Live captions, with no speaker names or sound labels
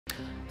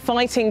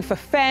Fighting for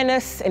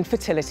fairness in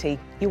fertility.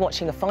 You're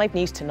watching a 5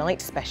 News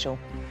Tonight special.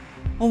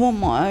 I want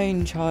my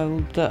own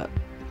child that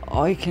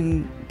I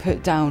can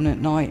put down at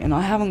night and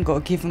I haven't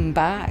got to give them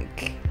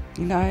back,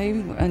 you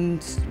know,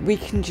 and we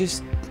can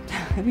just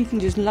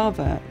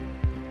love it.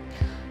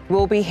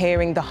 We'll be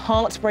hearing the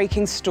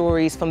heartbreaking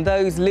stories from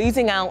those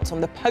losing out on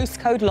the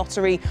postcode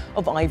lottery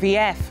of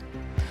IVF.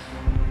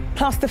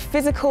 Plus the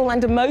physical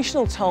and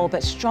emotional toll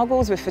that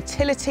struggles with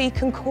fertility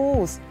can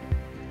cause.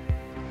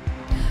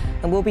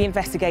 And we'll be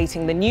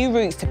investigating the new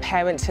routes to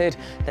parenthood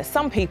that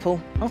some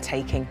people are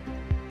taking.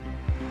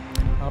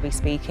 I'll be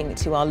speaking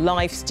to our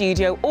live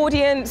studio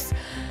audience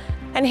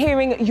and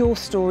hearing your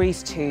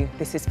stories too.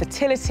 This is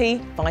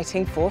Fertility,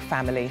 Fighting for a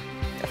Family,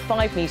 a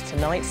 5 News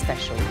Tonight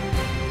special.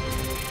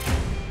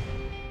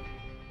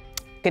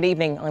 Good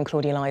evening, I'm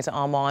Claudia Liza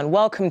Armand, and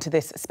welcome to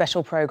this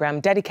special programme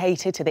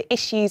dedicated to the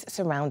issues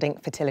surrounding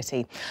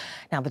fertility.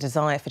 Now, the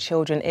desire for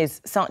children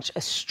is such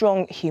a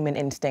strong human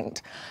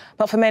instinct,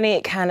 but for many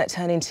it can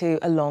turn into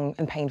a long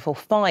and painful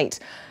fight.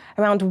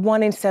 Around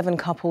 1 in 7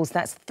 couples,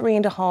 that's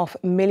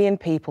 3.5 million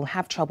people,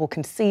 have trouble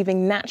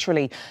conceiving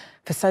naturally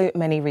for so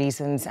many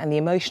reasons, and the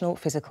emotional,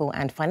 physical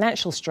and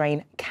financial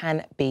strain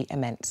can be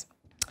immense.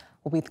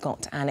 Well, we've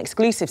got an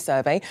exclusive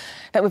survey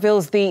that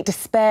reveals the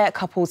despair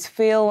couples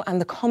feel and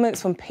the comments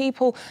from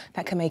people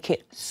that can make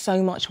it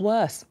so much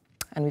worse.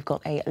 And we've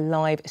got a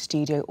live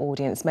studio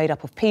audience made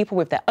up of people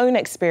with their own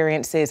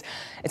experiences,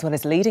 as well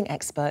as leading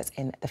experts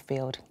in the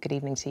field. Good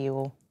evening to you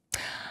all.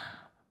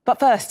 But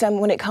first,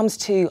 when it comes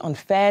to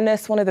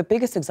unfairness, one of the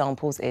biggest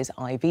examples is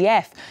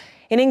IVF.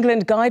 In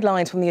England,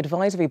 guidelines from the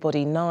advisory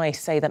body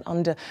NICE say that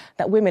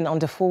women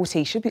under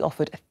 40 should be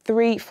offered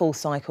 3 full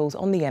cycles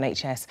on the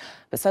NHS,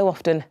 but so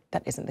often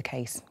that isn't the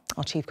case.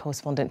 Our chief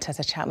correspondent,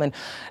 Tessa Chapman,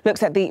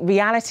 looks at the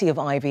reality of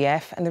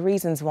IVF and the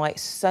reasons why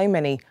so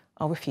many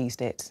are refused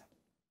it.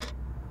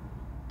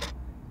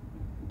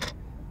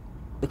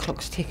 The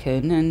clock's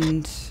ticking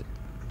and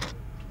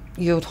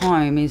your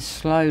time is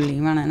slowly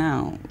running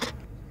out.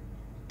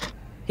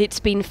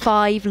 It's been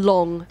 5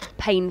 long,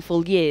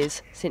 painful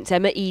years since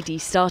Emma Eady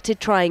started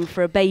trying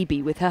for a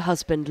baby with her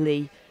husband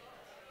Lee.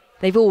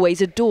 They've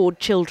always adored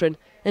children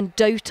and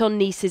dote on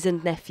nieces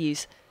and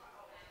nephews,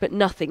 but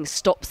nothing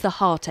stops the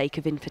heartache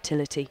of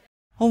infertility.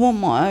 I want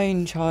my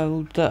own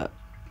child that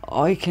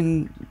I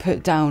can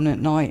put down at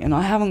night and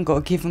I haven't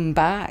got to give them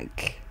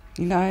back,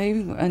 you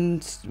know,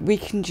 and we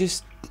can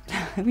just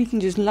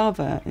love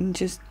it and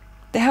just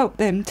help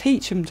them,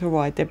 teach them to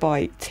ride their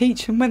bike,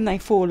 teach them when they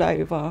fall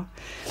over.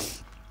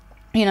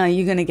 You know,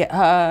 you're going to get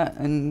hurt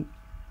and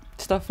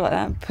stuff like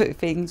that, put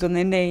things on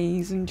their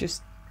knees and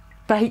just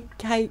bake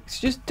cakes,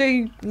 just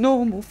do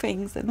normal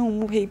things that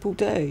normal people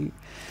do.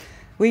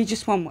 We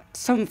just want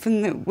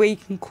something that we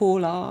can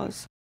call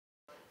ours.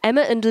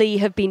 Emma and Lee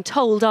have been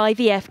told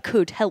IVF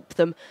could help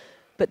them,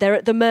 but they're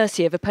at the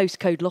mercy of a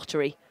postcode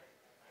lottery.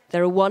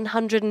 There are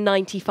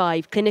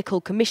 195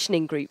 clinical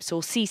commissioning groups,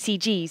 or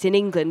CCGs, in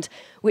England,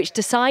 which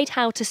decide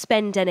how to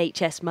spend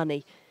NHS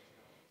money.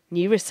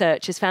 New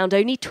research has found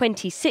only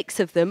 26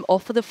 of them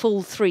offer the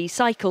full 3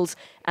 cycles,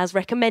 as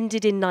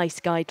recommended in NICE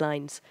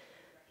guidelines.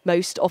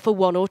 Most offer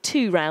 1 or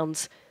 2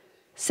 rounds.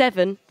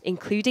 7,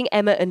 including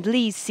Emma and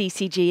Lee's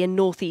CCG in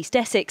North East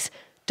Essex,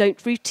 don't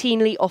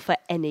routinely offer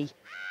any.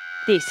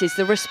 This is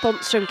the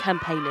response from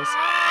campaigners.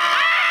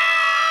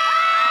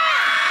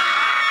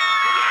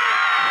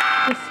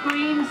 The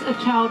screams of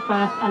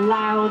childbirth are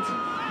loud.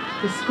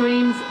 The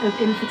screams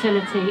of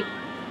infertility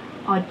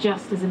are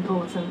just as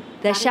important.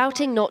 They're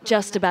shouting not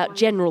just about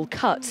general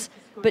cuts,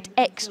 but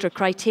extra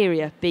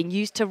criteria being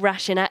used to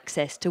ration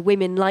access to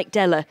women like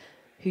Della,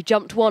 who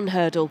jumped one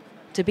hurdle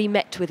to be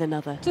met with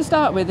another. To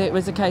start with, it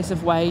was a case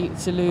of weight,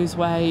 to lose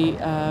weight,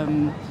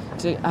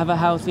 to have a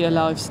healthier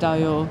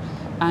lifestyle.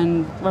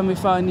 And when we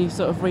finally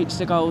sort of reached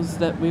the goals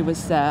that we were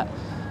set,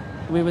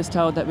 we was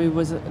told that we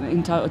was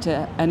entitled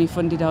to any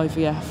funded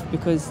IVF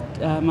because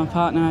my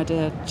partner had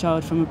a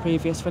child from a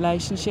previous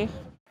relationship.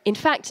 In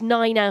fact,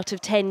 9 out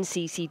of 10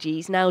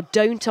 CCGs now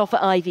don't offer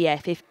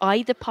IVF if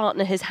either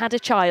partner has had a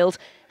child,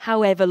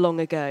 however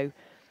long ago.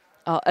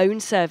 Our own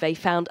survey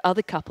found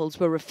other couples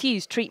were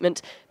refused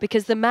treatment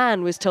because the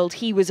man was told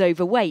he was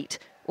overweight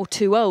or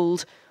too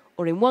old,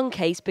 or in one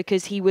case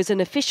because he was an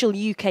official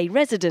UK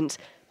resident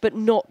but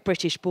not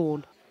British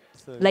born.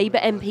 Labour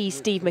MP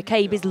Steve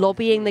McCabe is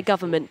lobbying the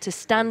government to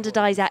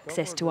standardise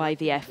access to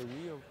IVF.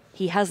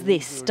 He has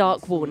this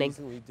stark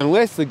warning.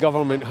 Unless the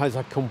government has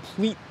a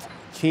complete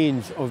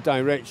change of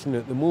direction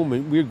at the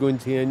moment, we're going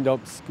to end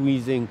up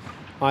squeezing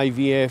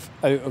IVF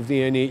out of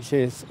the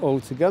NHS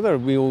altogether. It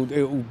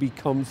will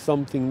become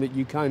something that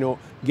you cannot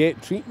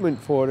get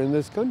treatment for in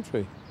this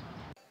country.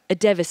 A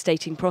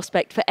devastating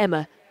prospect for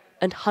Emma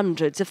and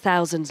hundreds of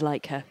thousands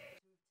like her.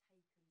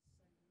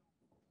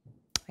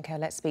 OK,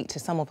 let's speak to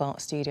some of our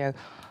studio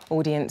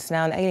audience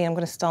now. And Aileen, I'm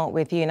going to start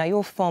with you. Now,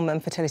 you're from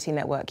Fertility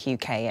Network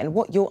UK, and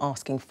what you're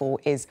asking for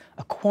is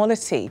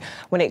equality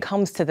when it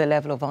comes to the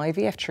level of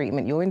IVF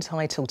treatment you're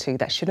entitled to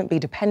that shouldn't be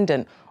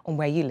dependent on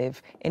where you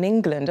live in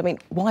England. I mean,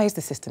 why is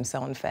the system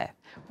so unfair?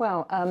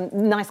 Well,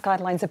 NICE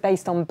guidelines are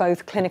based on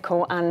both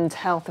clinical and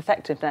health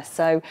effectiveness.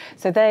 So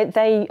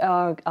they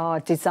are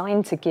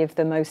designed to give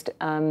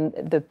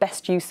the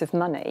best use of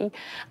money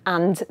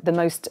and the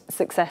most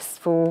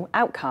successful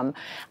outcome.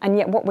 And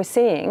yet what we're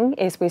seeing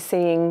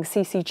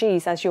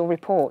CCGs, as your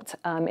report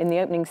in the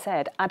opening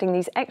said, adding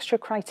these extra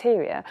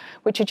criteria,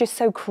 which are just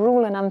so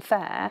cruel and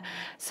unfair.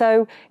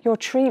 So your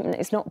treatment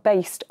is not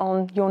based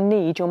on your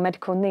need, your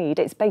medical need,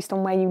 it's based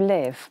on where you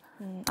live.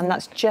 And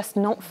that's just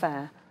not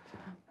fair.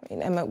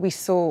 Emma, we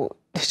saw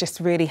just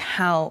really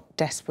how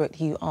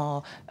desperate you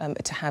are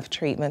to have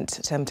treatment,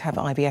 to have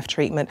IVF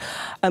treatment.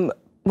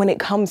 When it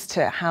comes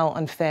to how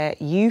unfair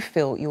you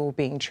feel you're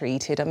being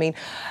treated, I mean,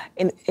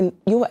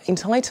 you're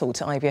entitled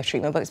to IVF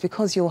treatment, but it's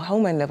because your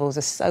hormone levels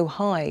are so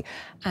high,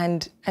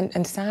 and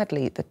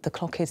sadly, the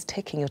clock is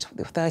ticking. You're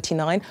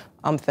 39,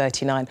 I'm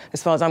 39.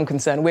 As far as I'm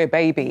concerned, we're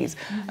babies.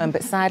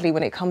 But sadly,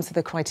 when it comes to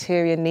the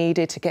criteria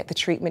needed to get the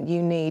treatment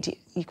you need,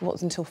 you've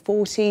got until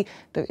 40,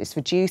 that it's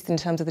reduced in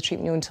terms of the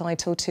treatment you're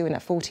entitled to, and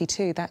at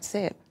 42, that's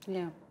it.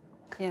 Yeah.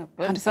 Yeah.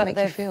 How does that make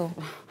you feel?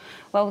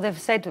 Well, they've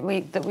said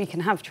that we can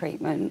have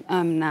treatment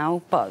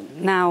now, but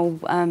now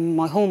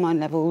my hormone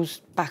level's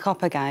back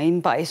up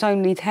again, but it's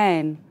only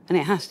 10 and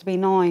it has to be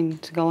 9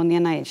 to go on the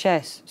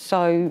NHS.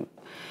 So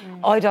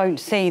I don't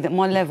see that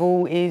my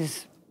level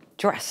is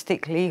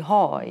drastically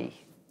high.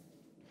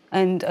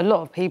 And a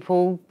lot of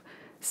people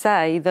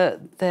say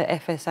that the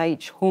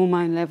FSH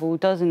hormone level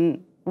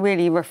doesn't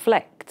really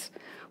reflect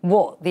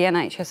what the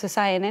NHS are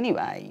saying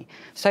anyway.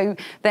 So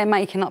they're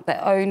making up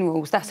their own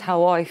rules. That's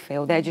how I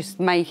feel. They're just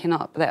making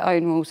up their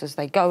own rules as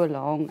they go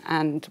along,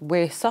 and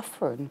we're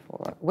suffering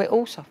for it. We're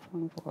all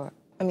suffering for it.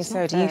 I mean,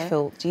 Sarah, do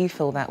you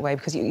feel that way?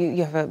 Because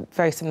you have a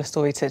very similar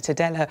story to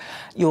Della.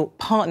 Your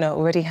partner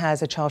already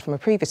has a child from a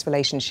previous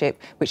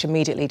relationship, which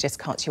immediately just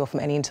cuts you off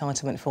from any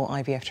entitlement for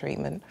IVF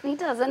treatment. He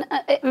does, and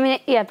I mean,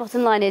 yeah,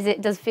 bottom line is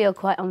it does feel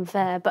quite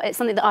unfair, but it's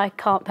something that I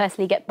can't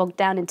personally get bogged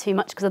down in too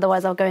much, because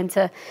otherwise I'll go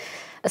into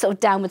a sort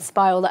of downward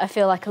spiral that I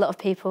feel like a lot of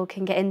people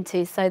can get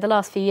into. So the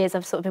last few years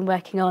I've sort of been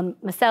working on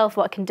myself,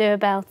 what I can do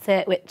about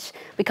it, which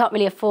we can't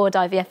really afford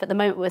IVF at the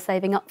moment, we're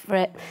saving up for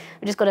it.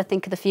 We've just got to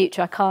think of the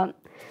future. I can't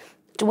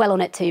dwell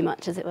on it too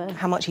much, as it were.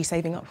 How much are you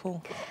saving up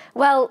for?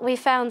 Well, we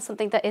found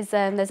something that is,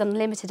 there's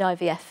unlimited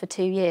IVF for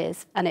 2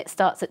 years, and it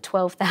starts at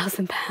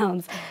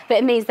 £12,000. But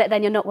it means that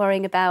then you're not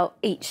worrying about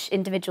each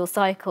individual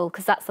cycle,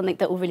 because that's something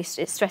that will really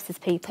stresses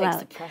people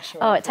out. It takes the pressure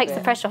off. It takes the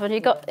pressure off,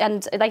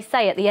 and they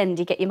say at the end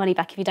you get your money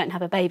back if you don't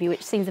have a baby,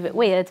 which seems a bit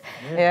weird.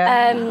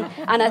 Yeah.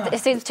 And it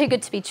seems too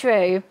good to be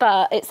true,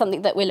 but it's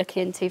something that we're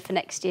looking into for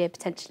next year,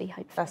 potentially,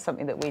 hopefully. That's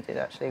something that we did,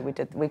 actually.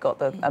 We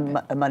got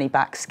a money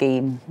back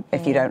scheme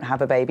if you don't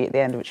have a baby at the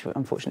end, which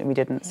unfortunately we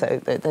didn't. So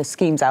there's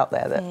schemes out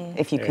there that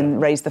if you can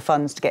raise the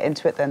funds to get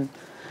into it, then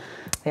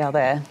they are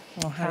there.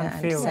 I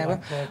feel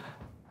like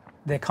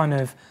they're kind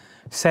of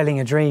selling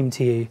a dream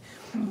to you,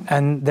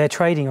 and they're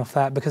trading off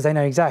that because they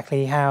know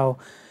exactly how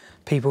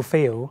people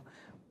feel,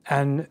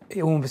 and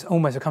it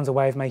almost becomes a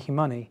way of making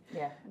money.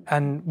 Yeah.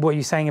 And what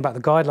you're saying about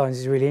the guidelines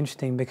is really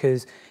interesting,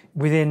 because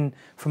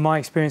from my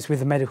experience with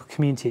the medical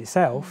community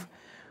itself,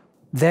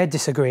 they're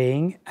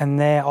disagreeing and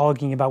they're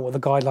arguing about what the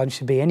guidelines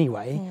should be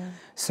anyway.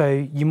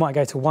 So you might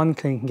go to one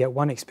clinic and get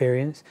one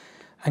experience,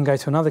 and go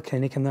to another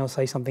clinic and they'll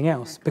say something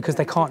else because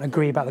they can't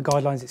agree about the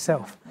guidelines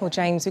itself. Well,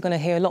 James, we're going to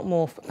hear a lot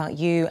more about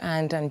you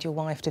and your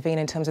wife, Davina,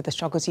 in terms of the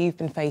struggles you've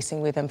been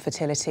facing with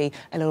fertility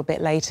a little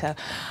bit later.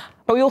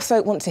 But we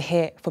also want to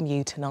hear from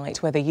you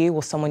tonight, whether you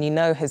or someone you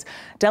know has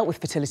dealt with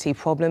fertility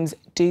problems.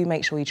 Do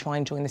make sure you try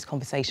and join this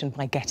conversation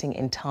by getting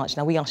in touch.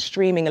 Now, we are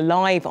streaming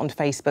live on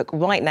Facebook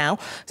right now,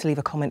 so leave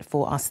a comment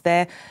for us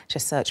there.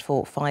 Just search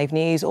for 5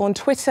 News, or on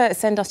Twitter,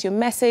 send us your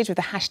message with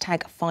the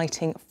hashtag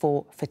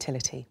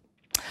 #FightingForFertility.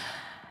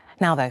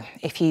 Now, though,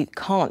 if you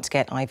can't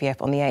get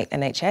IVF on the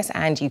NHS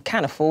and you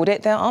can afford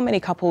it, there are many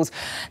couples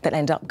that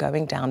end up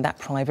going down that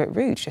private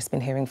route. Just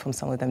been hearing from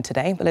some of them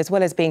today. But as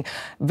well as being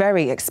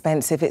very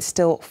expensive, it's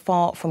still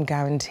far from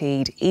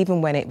guaranteed,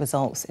 even when it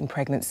results in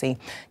pregnancy.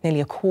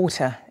 Nearly a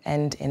quarter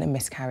end in a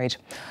miscarriage.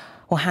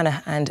 Well,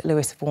 Hannah and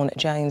Lewis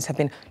Vaughan-Jones have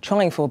been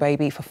trying for a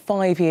baby for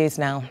 5 years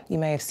now. You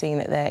may have seen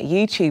their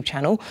YouTube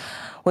channel.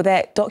 Well,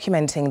 they're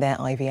documenting their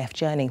IVF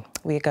journey.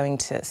 We are going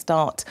to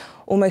start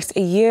almost a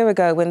year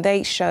ago, when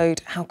they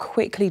showed how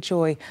quickly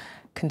joy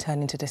can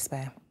turn into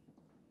despair.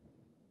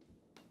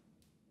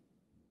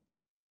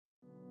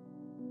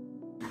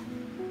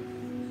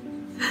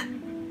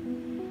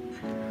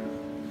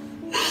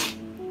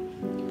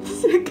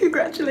 So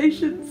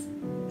congratulations.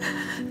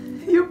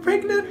 You're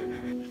pregnant.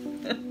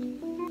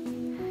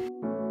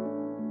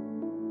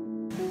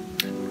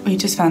 We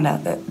just found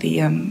out that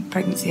the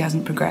pregnancy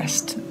hasn't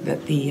progressed,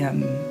 that the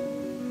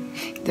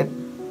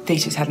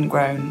fetus hadn't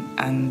grown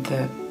and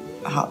the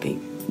heartbeat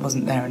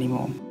wasn't there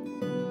anymore.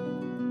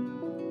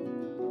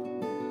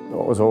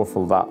 What was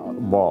awful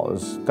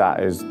that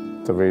is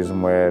the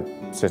reason we're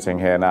sitting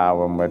here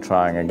now and we're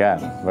trying again,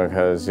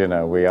 because, you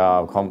know, we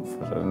are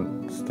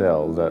confident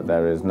still that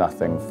there is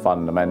nothing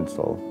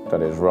fundamental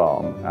that is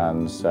wrong,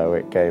 and so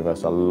it gave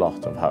us a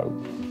lot of hope.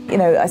 You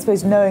know, I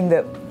suppose knowing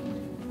that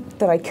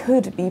I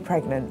could be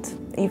pregnant,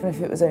 even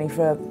if it was only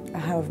for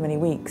however many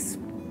weeks,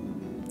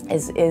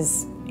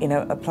 is you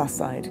know, a plus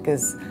side,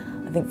 because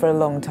I think for a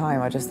long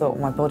time I just thought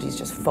my body's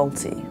just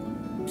faulty.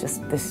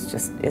 This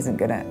just isn't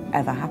going to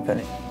ever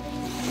happen.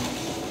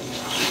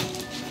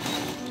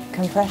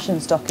 Compression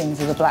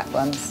stockings are the black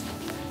ones,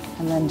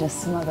 and then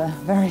just some other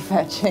very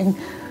fetching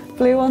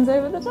blue ones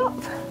over the top.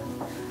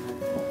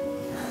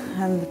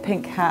 And the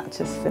pink hat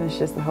just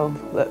finishes the whole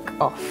look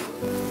off.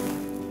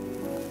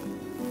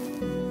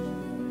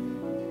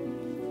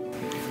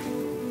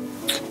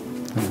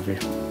 Thank you.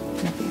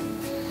 Thank you.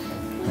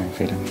 How are you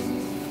feeling?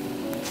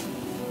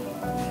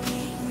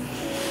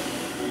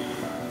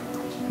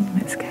 I'm a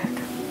bit scared.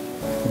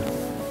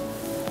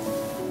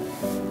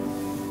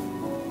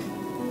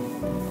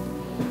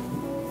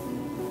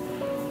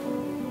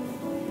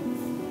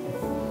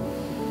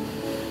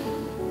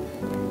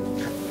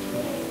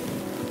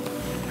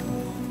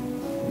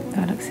 Do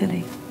I look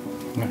silly?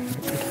 No, you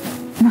look good.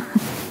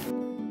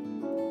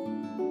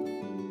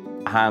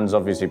 Hannah's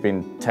obviously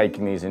been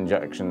taking these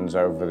injections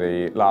over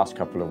the last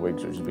couple of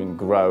weeks, which has been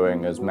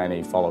growing as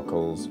many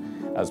follicles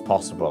as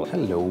possible.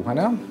 Hello,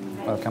 Hannah.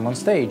 Welcome on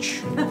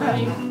stage.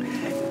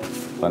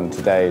 And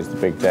today is the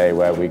big day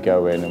where we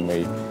go in and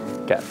we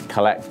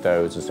collect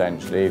those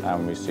essentially,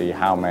 and we see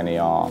how many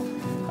are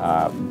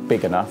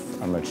big enough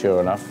and mature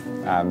enough,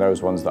 and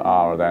those ones that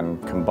are then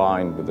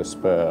combined with the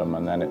sperm,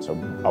 and then it's a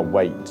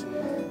weight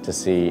to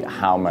see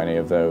how many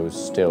of those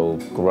still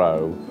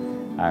grow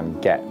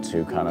and get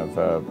to kind of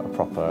a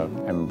proper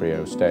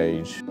embryo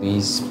stage.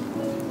 These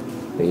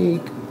big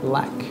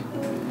black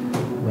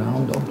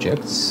round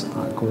objects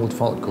are called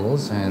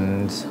follicles,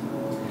 and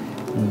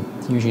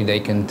usually they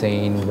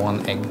contain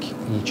one egg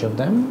each of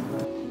them.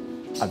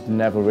 I've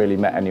never really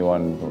met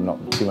anyone, or not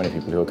too many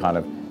people, who are kind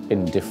of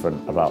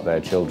indifferent about their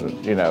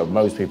children. You know,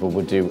 most people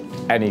would do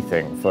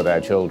anything for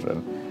their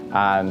children,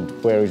 and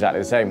we're exactly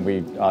the same.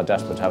 We are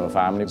desperate to have a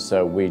family,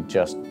 so we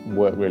just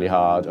work really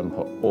hard and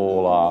put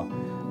all our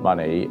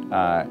money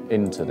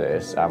into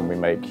this, and we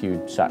make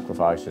huge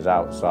sacrifices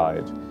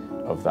outside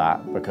of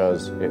that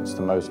because it's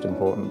the most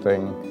important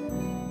thing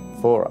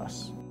for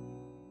us.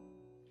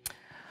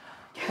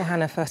 Well,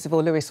 Hannah, first of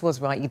all, Lewis was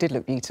right. You did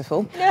look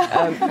beautiful.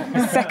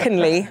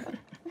 Secondly,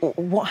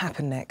 what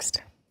happened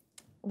next?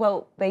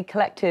 Well, they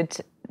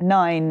collected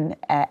 9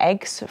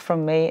 eggs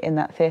from me in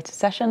that theatre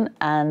session,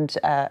 and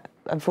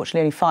unfortunately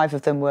only 5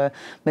 of them were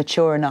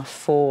mature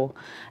enough to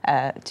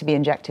be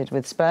injected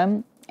with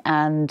sperm.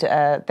 And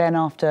then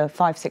after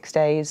 5-6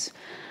 days,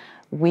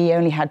 we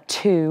only had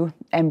 2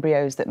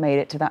 embryos that made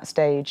it to that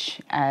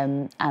stage.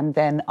 And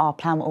then our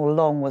plan all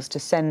along was to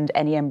send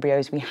any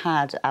embryos we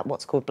had at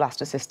what's called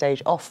blastocyst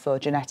stage off for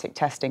genetic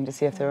testing to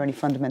see if there were any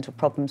fundamental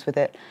problems with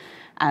it.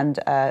 And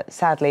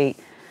sadly,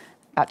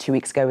 about 2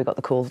 weeks ago, we got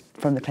the call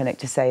from the clinic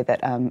to say that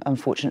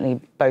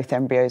unfortunately both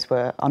embryos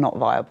are not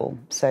viable.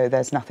 So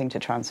there's nothing to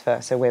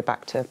transfer. So we're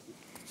back to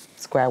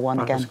square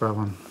one again. Square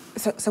one.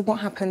 So what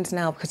happens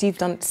now? Because you've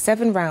done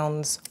 7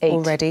 rounds 8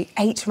 already,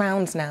 8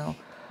 rounds now.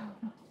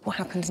 What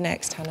happens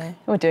next, Hannah?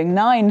 We're doing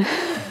 9.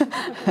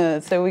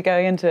 So we're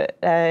going into it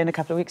in a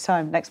couple of weeks'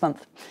 time, next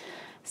month.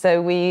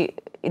 So we're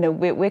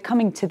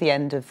coming to the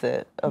end of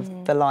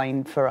the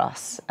line for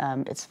us.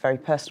 It's a very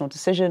personal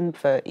decision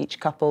for each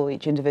couple,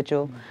 each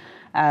individual.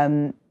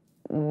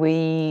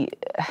 We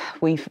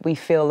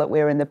feel that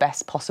we're in the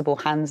best possible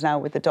hands now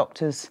with the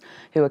doctors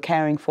who are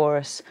caring for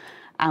us,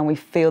 and we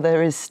feel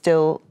there is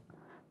still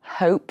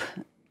hope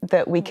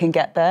that we can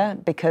get there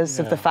because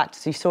of the fact,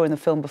 as you saw in the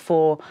film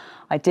before,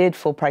 I did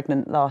fall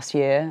pregnant last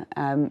year.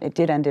 It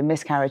did end in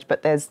miscarriage,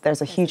 but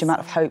there's a huge amount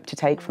of hope to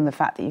take from the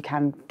fact that you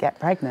can get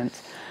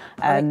pregnant.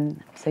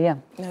 So yeah.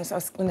 No, so I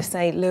was going to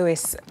say,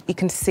 Lewis, you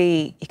can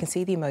see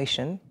the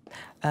emotion.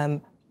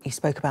 You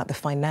spoke about the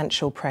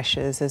financial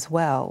pressures as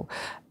well.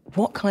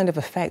 What kind of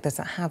effect does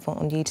that have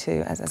on you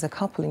two as a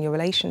couple in your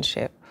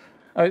relationship?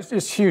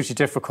 It's hugely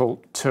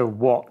difficult to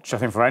watch, I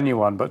think, for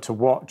anyone, but to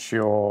watch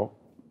your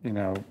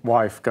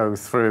wife go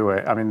through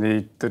it. I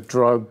mean, the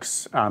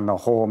drugs and the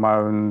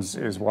hormones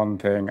is one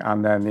thing,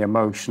 and then the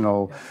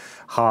emotional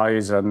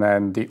highs, and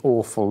then the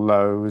awful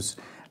lows,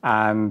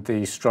 and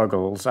the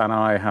struggles. And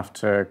I have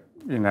to,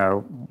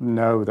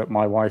 know that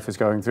my wife is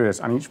going through this.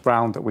 And each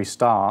round that we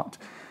start,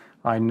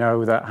 I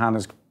know that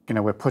Hannah's,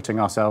 we're putting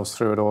ourselves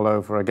through it all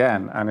over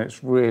again. And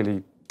it's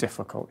really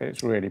difficult.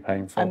 It's really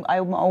painful.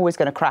 I'm always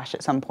going to crash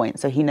at some point,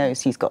 so he knows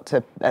he's got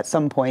to, at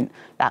some point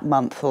that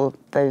month or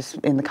those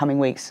in the coming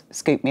weeks,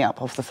 scoop me up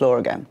off the floor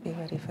again. Be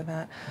ready for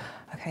that.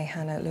 Okay,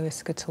 Hannah,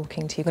 Lewis, good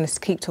talking to you. Going to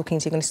keep talking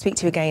to you. Going to speak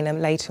to you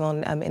again later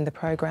on in the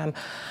programme.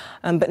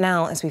 But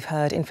now, as we've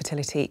heard,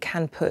 infertility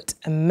can put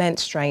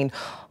immense strain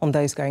on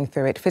those going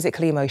through it,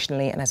 physically,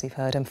 emotionally, and as we've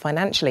heard,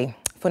 financially.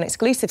 For an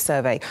exclusive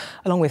survey,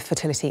 along with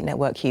Fertility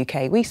Network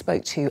UK, we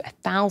spoke to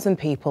 1,000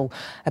 people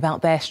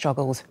about their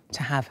struggles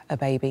to have a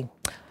baby.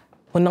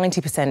 Well,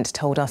 90%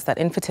 told us that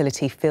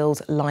infertility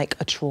feels like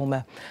a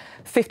trauma.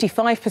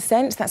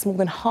 55%, that's more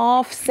than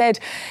half, said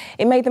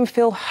it made them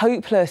feel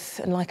hopeless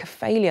and like a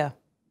failure.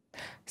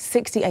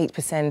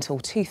 68%, or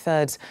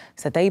 2/3,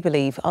 said they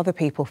believe other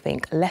people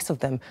think less of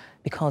them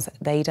because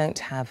they don't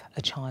have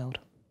a child.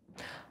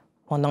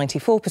 While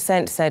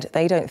 94% said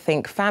they don't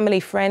think family,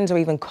 friends or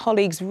even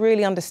colleagues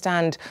really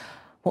understand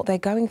what they're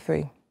going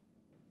through.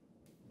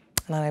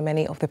 And I know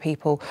many of the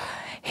people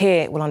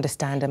here will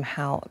understand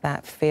how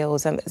that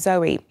feels.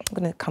 Zoe, I'm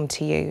going to come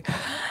to you.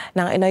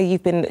 Now, I know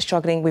you've been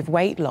struggling with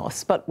weight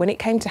loss, but when it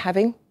came to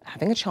having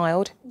a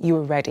child, you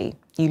were ready.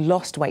 You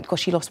lost weight.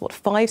 Gosh, you lost, what,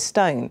 5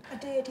 stone? I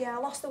did, yeah.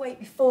 I lost the weight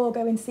before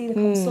going to see the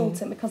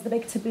consultant because the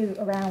big taboo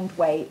around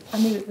weight, I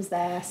knew it was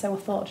there, so I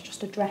thought I'd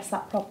just address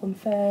that problem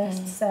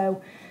first.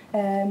 So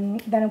then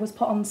I was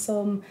put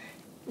on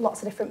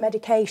lots of different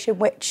medication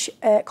which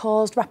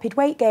caused rapid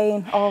weight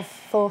gain of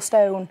 4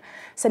 stone.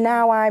 So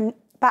now I'm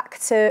back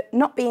to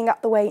not being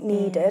at the weight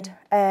needed,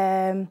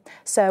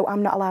 so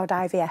I'm not allowed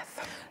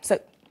IVF. So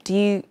do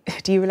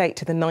you relate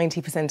to the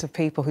 90% of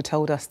people who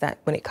told us that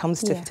when it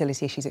comes to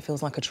fertility issues, it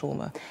feels like a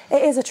trauma?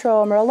 It is a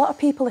trauma. A lot of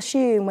people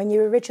assume when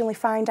you originally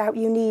find out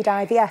you need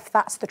IVF,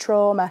 that's the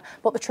trauma.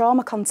 But the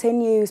trauma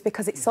continues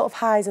because it's sort of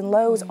highs and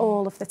lows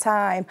all of the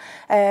time.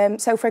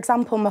 So, for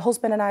example, my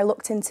husband and I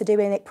looked into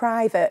doing it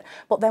private,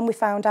 but then we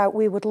found out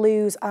we would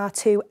lose our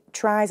 2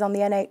 tries on the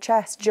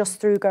NHS just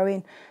through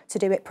going to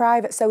do it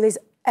private. So there's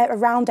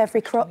around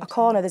every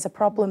corner there's a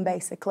problem,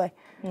 basically.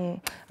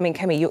 I mean,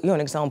 Kemi, you're an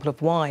example of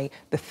why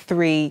the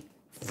 3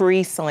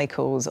 free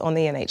cycles on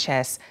the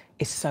NHS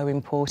is so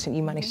important.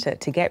 You managed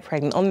to get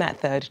pregnant on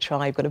that 3rd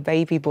try. You've got a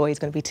baby boy, he's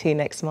going to be 2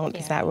 next month,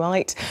 is that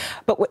right?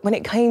 But when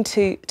it came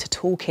to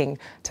talking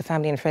to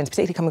family and friends,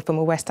 particularly coming from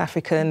a West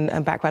African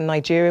background,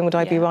 Nigerian, would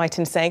I be right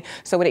in saying?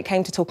 So when it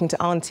came to talking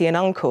to auntie and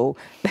uncle,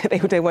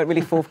 they weren't really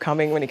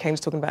forthcoming when it came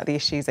to talking about the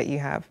issues that you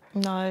have?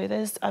 No,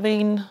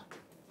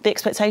 the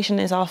expectation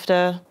is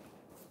after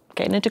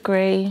getting a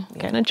degree,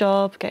 getting a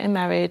job, getting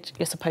married,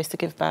 you're supposed to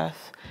give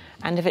birth.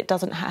 And if it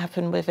doesn't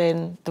happen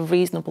within the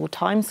reasonable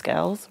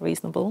timescales,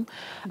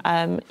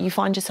 you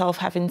find yourself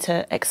having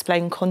to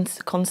explain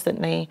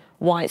constantly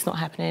why it's not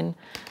happening.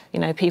 You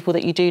know, people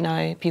that you do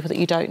know, people that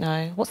you don't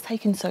know. What's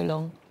taking so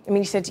long? I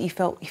mean, you said you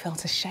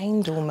felt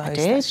ashamed almost. I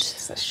did.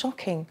 That's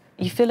shocking.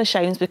 You feel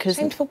ashamed because...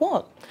 Ashamed for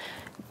what?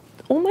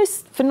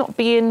 Almost for not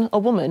being a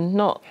woman,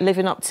 not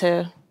living up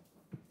to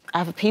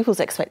other people's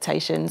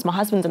expectations. My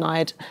husband and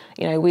I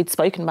we'd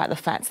spoken about the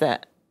fact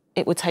that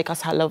it would take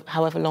us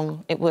however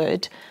long it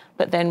would,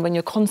 but then when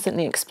you're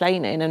constantly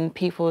explaining and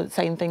people are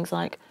saying things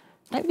like,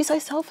 don't be so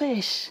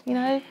selfish,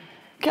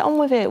 get on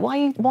with it.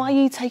 Why are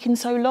you taking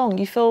so long?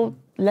 You feel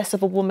less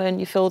of a woman.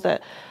 You feel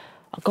that,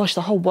 oh gosh,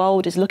 the whole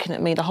world is looking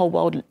at me. The whole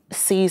world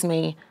sees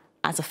me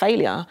as a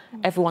failure.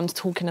 Everyone's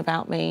talking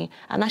about me,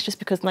 and that's just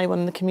because no one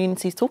in the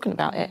community is talking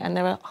about it. And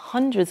there are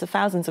hundreds of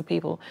thousands of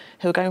people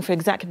who are going through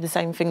exactly the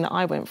same thing that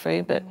I went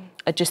through, but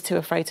are just too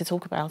afraid to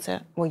talk about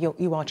it. Well,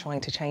 you are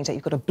trying to change that.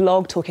 You've got a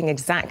blog talking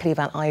exactly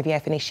about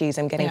IVF and issues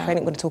and getting pregnant.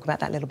 We're going to talk about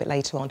that a little bit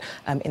later on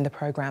in the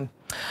programme.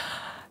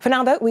 For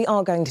now, though, we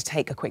are going to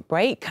take a quick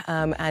break,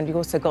 and we've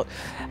also got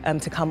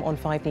to come on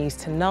 5 News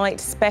Tonight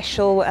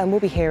special, and we'll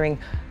be hearing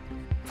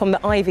from the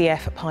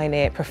IVF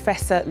pioneer,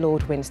 Professor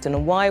Lord Winston,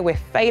 on why we're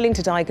failing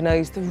to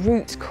diagnose the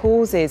root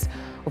causes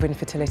of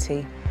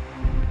infertility.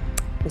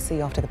 We'll see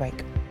you after the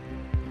break.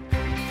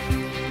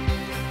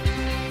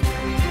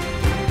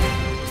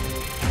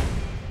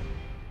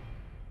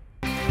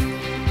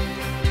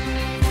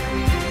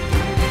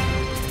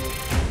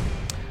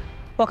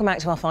 Welcome back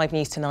to our 5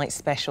 News Tonight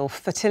special,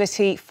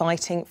 Fertility,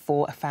 Fighting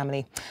for a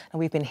Family. And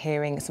we've been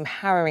hearing some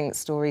harrowing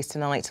stories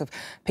tonight of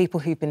people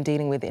who've been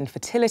dealing with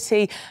infertility.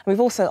 And we've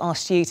also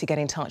asked you to get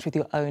in touch with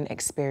your own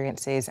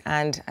experiences.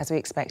 And as we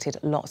expected,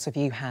 lots of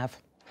you have.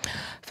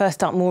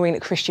 First up, Maureen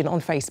Christian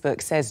on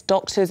Facebook says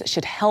doctors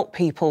should help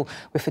people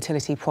with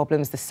fertility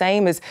problems the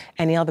same as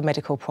any other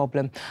medical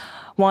problem.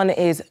 One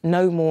is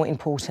no more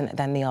important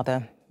than the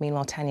other.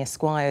 Meanwhile, Tanya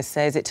Squires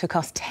says it took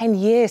us 10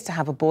 years to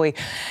have a boy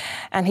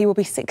and he will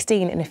be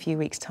 16 in a few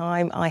weeks'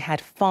 time. I had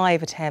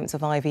 5 attempts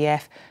of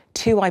IVF,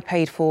 2 I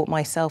paid for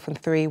myself and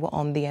 3 were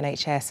on the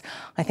NHS.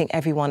 I think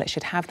everyone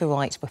should have the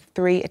right for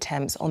 3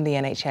 attempts on the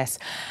NHS.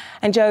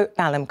 And Joe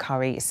Ballum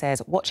Curry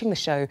says watching the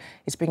show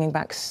is bringing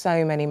back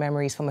so many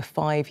memories from a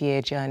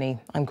 5-year journey.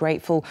 I'm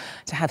grateful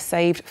to have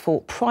saved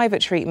for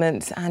private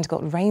treatment and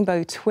got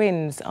rainbow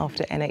twins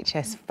after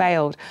NHS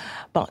failed,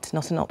 but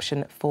not an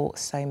option for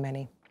so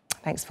many.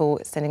 Thanks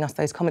for sending us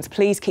those comments.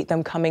 Please keep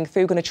them coming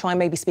through. We're going to try and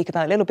maybe speak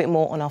about it a little bit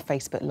more on our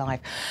Facebook Live.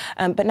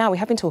 But now we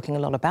have been talking a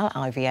lot about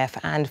IVF,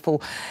 and for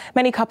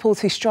many couples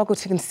who struggle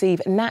to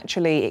conceive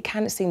naturally, it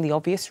can seem the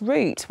obvious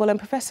route. Well,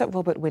 Professor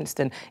Robert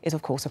Winston is,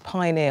 of course, a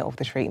pioneer of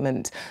the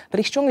treatment, but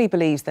he strongly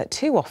believes that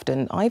too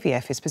often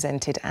IVF is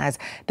presented as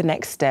the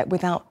next step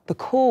without the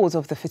cause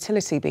of the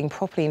fertility being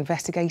properly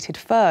investigated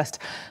first.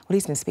 Well,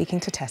 he's been speaking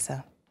to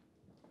Tessa.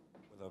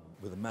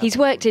 He's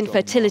worked in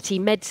fertility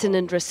medicine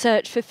and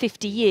research for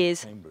 50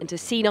 years and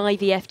has seen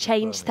IVF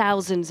change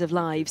thousands of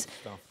lives.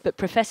 But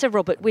Professor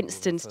Robert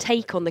Winston's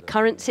take on the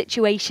current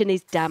situation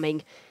is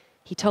damning.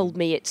 He told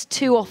me it's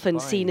too often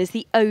seen as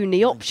the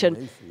only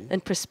option,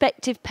 and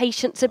prospective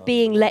patients are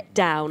being let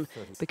down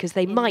because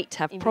they might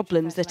have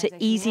problems that are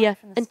easier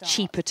and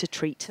cheaper to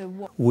treat.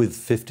 With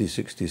 50,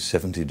 60,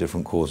 70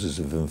 different causes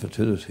of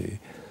infertility,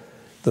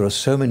 there are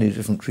so many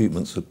different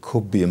treatments that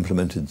could be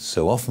implemented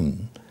so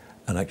often,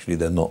 and actually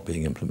they're not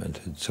being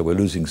implemented. So we're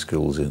losing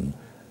skills in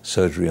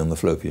surgery on the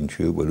fallopian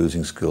tube, we're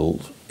losing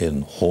skills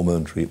in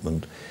hormone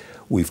treatment.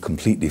 We've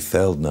completely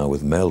failed now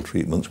with male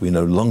treatments. We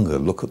no longer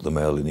look at the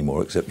male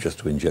anymore except just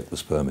to inject the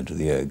sperm into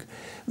the egg.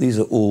 These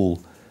are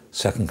all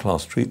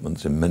second-class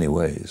treatments in many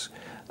ways,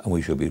 and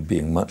we should be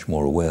being much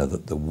more aware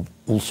that there are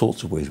all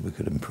sorts of ways we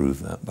could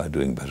improve that by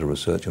doing better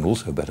research and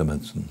also better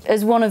medicine.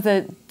 As one of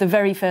the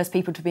very first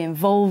people to be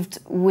involved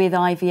with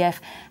IVF,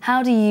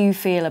 how do you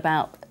feel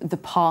about the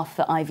path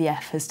that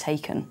IVF has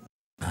taken?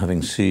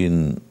 Having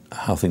seen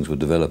how things would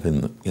develop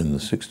in the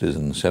 60s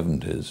and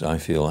 70s, I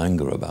feel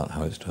anger about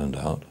how it's turned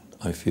out.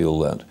 I feel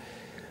that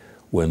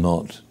we're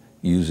not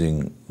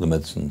using the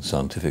medicine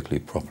scientifically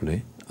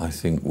properly. I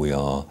think we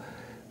are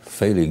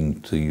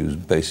failing to use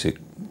basic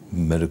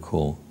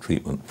medical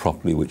treatment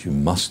properly, which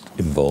must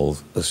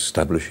involve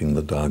establishing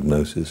the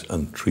diagnosis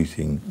and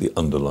treating the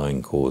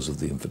underlying cause of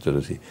the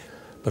infertility.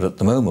 But at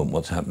the moment,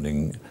 what's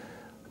happening,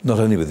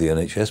 not only with the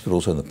NHS, but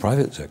also in the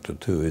private sector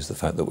too, is the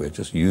fact that we're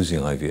just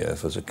using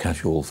IVF as a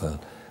catch-all for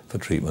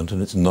treatment,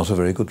 and it's not a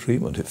very good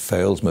treatment. It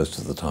fails most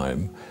of the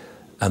time.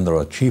 And there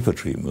are cheaper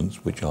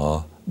treatments which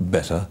are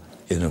better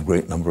in a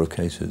great number of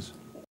cases.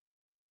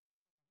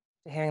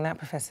 Hearing that,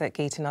 Professor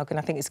Geeta-Nuggan,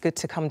 I think it's good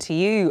to come to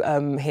you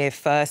here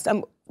first.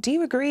 Do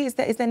you agree? Is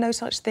there no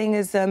such thing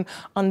as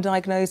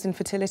undiagnosed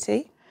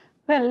infertility?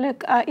 Well,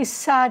 look, it's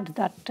sad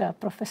that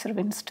Professor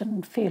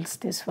Winston feels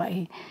this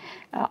way.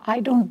 I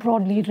don't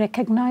broadly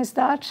recognise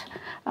that.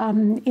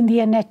 In the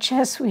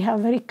NHS, we have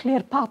very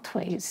clear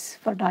pathways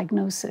for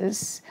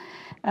diagnosis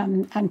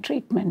and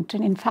treatment.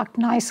 And in fact,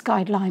 NICE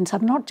guidelines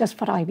are not just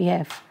for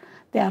IVF,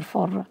 they are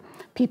for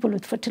people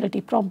with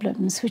fertility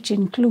problems, which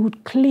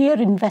include clear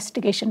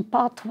investigation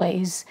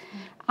pathways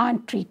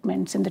and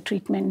treatments, and the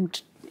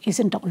treatment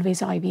isn't always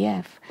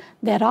IVF.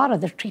 There are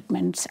other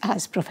treatments,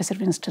 as Professor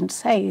Winston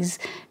says,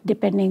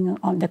 depending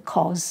on the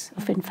cause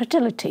of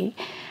infertility.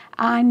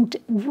 And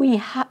we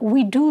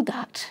do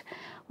that.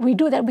 We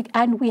do that,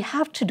 and we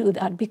have to do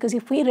that, because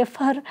if we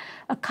refer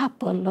a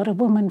couple or a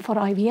woman for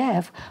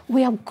IVF,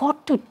 we have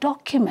got to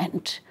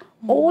document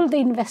all the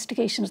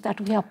investigations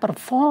that we have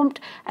performed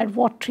and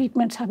what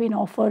treatments have been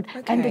offered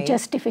and the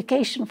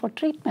justification for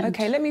treatment.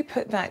 OK, let me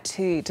put that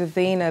to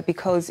Davina,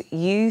 because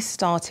you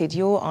started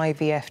your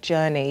IVF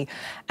journey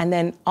and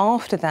then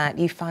after that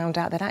you found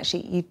out that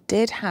actually you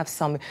did have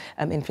some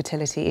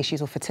infertility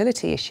issues, or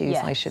fertility issues,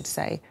 Yes, I should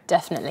say.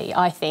 Definitely.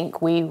 I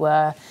think we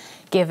were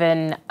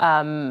given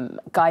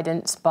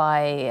guidance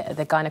by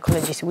the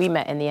gynaecologist we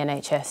met in the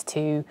NHS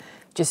to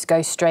just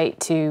go straight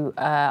to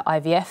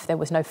IVF. There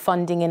was no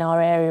funding in our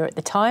area at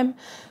the time.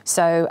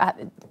 So at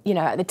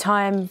the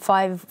time,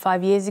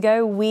 five years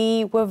ago,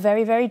 we were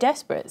very, very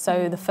desperate.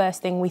 So the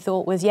first thing we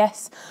thought was,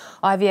 yes,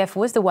 IVF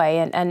was the way.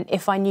 And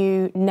if I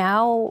knew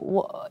now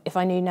what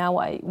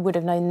I would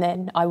have known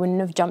then, I wouldn't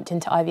have jumped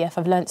into IVF.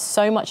 I've learned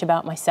so much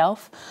about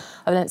myself.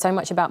 I've learned so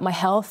much about my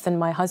health and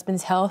my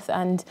husband's health.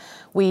 And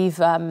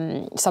we've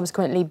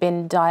subsequently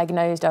been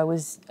diagnosed. I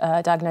was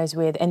diagnosed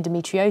with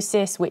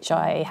endometriosis, which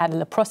I had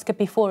a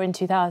laparoscopy for in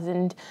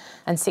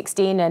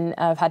 2016, and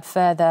I've had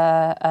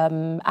further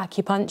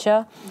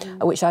acupuncture,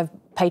 which I've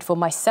paid for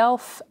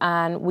myself,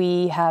 and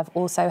we have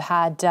also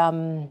had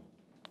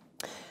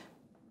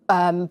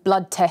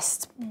blood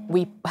tests.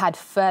 We had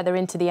further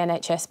into the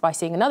NHS by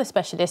seeing another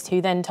specialist,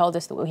 who then told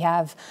us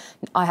that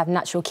I have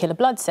natural killer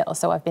blood cells,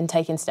 so I've been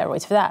taking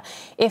steroids for that.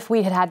 If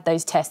we had had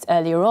those tests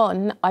earlier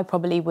on, I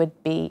probably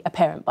would be a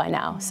parent by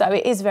now. So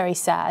it is very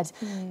sad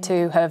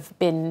to have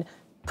been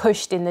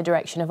pushed in the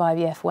direction of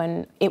IVF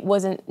when it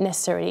wasn't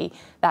necessarily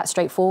that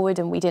straightforward,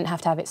 and we didn't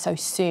have to have it so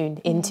soon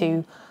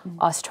into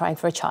us trying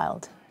for a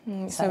child.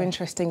 So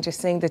interesting just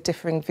seeing the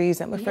differing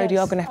views. I'm afraid you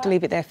are going to have to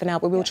leave it there for now,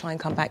 but we'll try and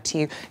come back to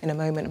you in a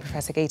moment,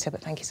 Professor Geeta,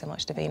 but thank you so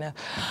much, Davina.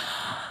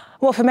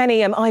 Well, for many,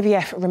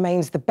 IVF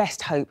remains the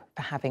best hope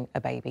for having a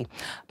baby.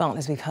 But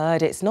as we've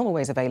heard, it's not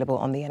always available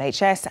on the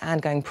NHS,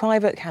 and going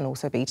private can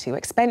also be too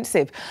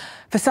expensive.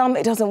 For some,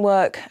 it doesn't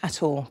work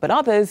at all, but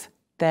others,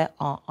 there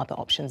are other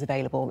options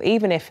available,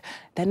 even if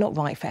they're not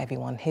right for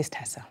everyone. Here's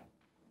Tessa.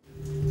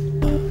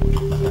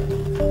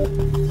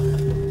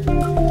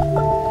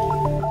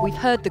 We've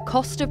heard the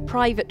cost of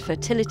private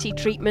fertility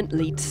treatment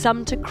leads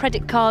some to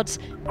credit cards,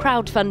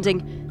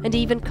 crowdfunding, and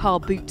even car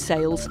boot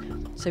sales.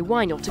 So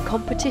why not a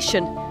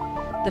competition?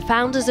 The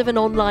founders of an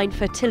online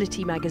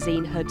fertility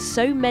magazine heard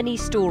so many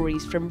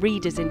stories from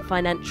readers in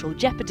financial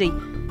jeopardy,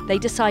 they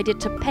decided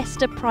to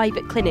pester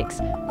private clinics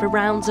for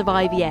rounds of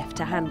IVF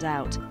to hand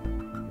out.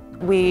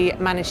 We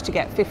managed to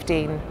get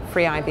 15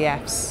 free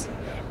IVFs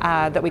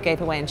that we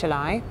gave away in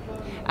July,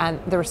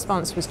 and the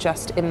response was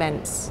just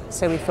immense.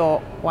 So we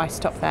thought, why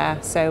stop there?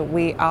 So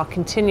we are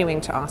continuing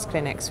to ask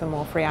clinics for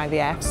more free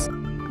IVFs.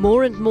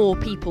 More and more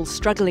people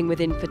struggling with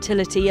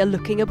infertility are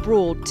looking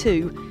abroad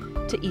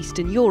too, to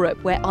Eastern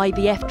Europe, where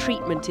IVF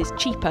treatment is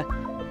cheaper,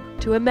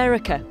 to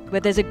America,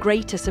 where there's a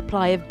greater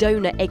supply of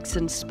donor eggs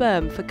and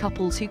sperm for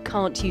couples who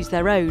can't use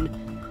their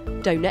own.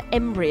 Donor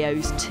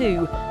embryos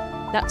too.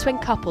 That's when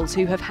couples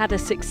who have had a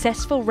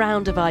successful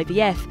round of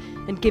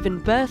IVF and given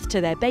birth to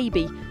their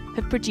baby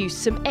have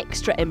produced some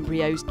extra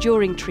embryos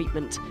during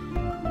treatment.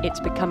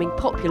 It's becoming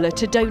popular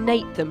to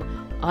donate them,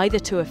 either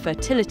to a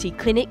fertility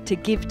clinic to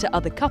give to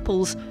other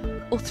couples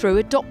or through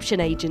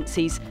adoption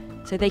agencies,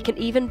 so they can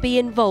even be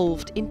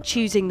involved in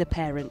choosing the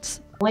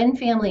parents. When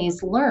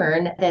families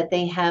learn that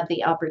they have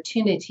the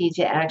opportunity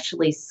to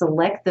actually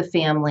select the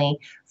family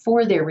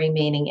for their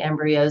remaining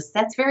embryos,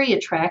 that's very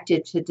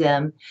attractive to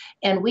them.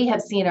 And we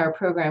have seen our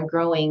program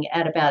growing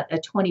at about a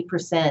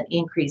 20%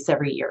 increase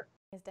every year.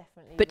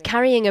 But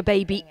carrying a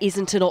baby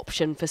isn't an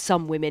option for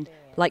some women,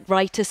 like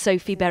writer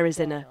Sophie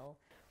Berezina.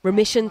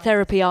 Remission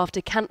therapy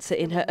after cancer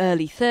in her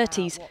early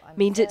 30s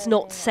means it's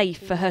not safe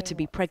for her to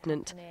be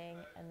pregnant.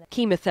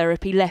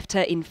 Chemotherapy left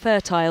her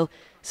infertile,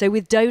 so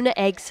with donor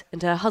eggs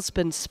and her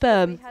husband's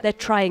sperm, they're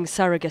trying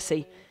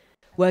surrogacy,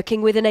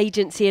 working with an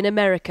agency in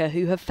America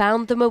who have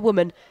found them a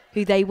woman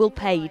who they will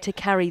pay to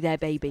carry their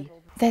baby.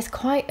 There's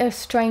quite a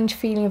strange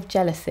feeling of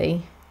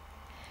jealousy,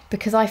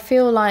 because I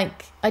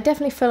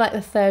definitely feel like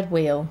the third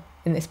wheel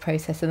in this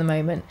process at the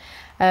moment.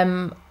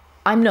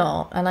 I'm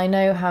not, and I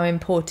know how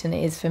important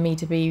it is for me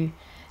to be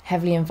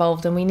heavily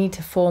involved, and we need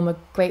to form a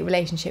great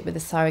relationship with the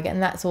surrogate,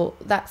 and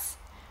that's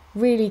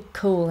really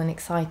cool and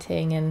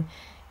exciting, and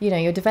you know,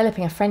 you're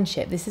developing a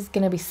friendship. This is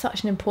going to be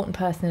such an important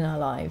person in our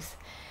lives,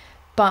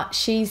 but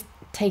she's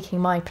taking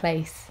my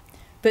place.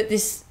 But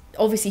this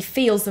obviously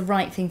feels the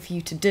right thing for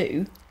you to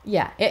do.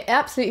 Yeah, it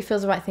absolutely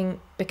feels the right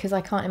thing, because I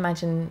can't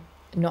imagine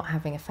not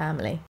having a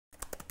family.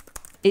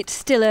 It's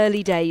still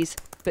early days,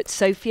 but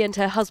Sophie and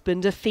her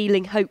husband are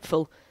feeling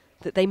hopeful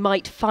that they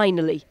might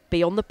finally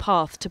be on the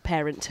path to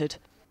parenthood.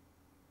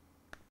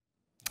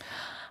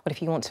 But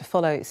if you want to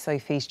follow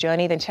Sophie's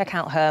journey, then check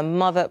out her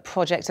Mother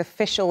Project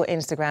official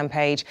Instagram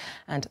page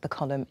and the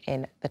column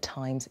in the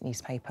Times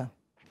newspaper.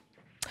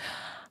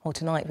 Well,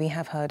 tonight we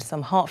have heard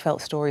some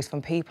heartfelt stories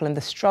from people and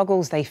the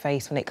struggles they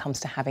face when it comes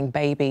to having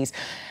babies.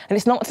 And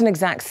it's not an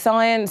exact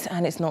science,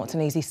 and it's not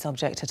an easy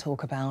subject to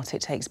talk about.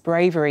 It takes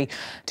bravery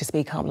to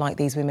speak up like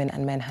these women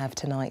and men have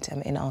tonight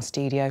in our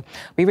studio.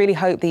 We really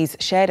hope these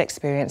shared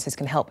experiences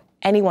can help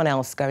anyone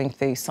else going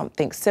through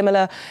something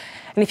similar.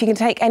 And if you can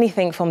take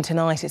anything from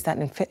tonight, it's that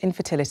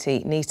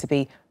infertility needs to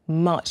be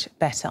much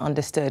better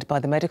understood by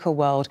the medical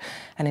world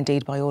and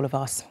indeed by all of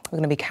us. We're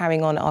going to be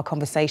carrying on our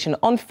conversation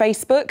on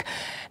Facebook.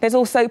 There's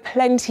also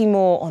plenty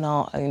more on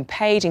our own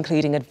page,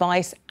 including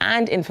advice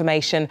and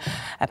information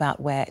about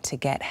where to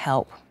get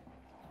help.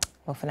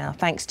 Well, for now,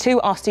 thanks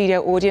to our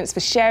studio audience for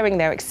sharing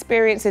their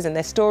experiences and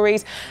their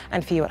stories,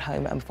 and for you at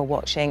home for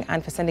watching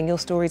and for sending your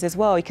stories as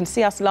well. You can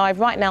see us live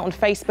right now on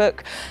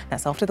Facebook.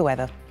 That's after the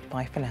weather.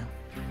 Bye for now.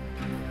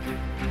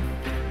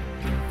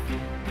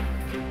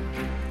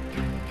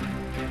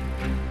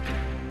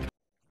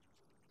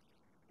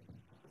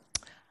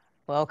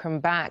 Welcome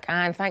back,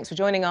 and thanks for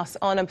joining us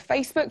on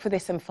Facebook for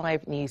this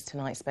 5 News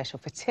Tonight special,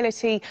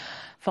 Fertility,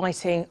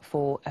 Fighting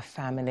for a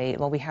Family.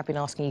 Well, we have been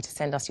asking you to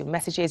send us your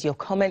messages, your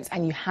comments,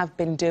 and you have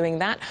been doing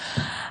that.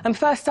 And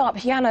first up,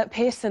 Hannah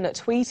Pearson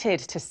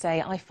tweeted to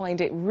say, I find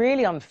it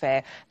really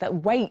unfair that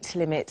weight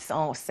limits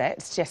are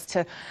set just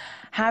to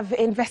have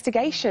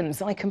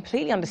investigations. I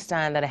completely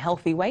understand that a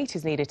healthy weight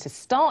is needed to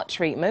start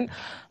treatment,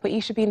 but you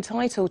should be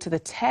entitled to the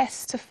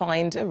test to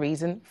find a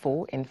reason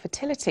for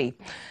infertility.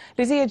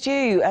 Lizzie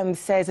Jew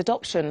says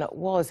adoption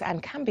was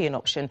and can be an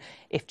option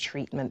if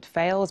treatment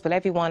fails, but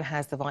everyone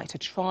has the right to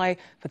try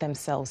for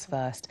themselves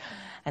first.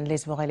 And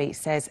Liz Riley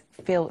says,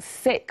 feel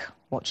sick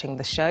watching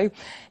the show.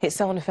 It's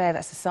so unfair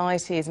that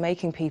society is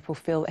making people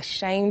feel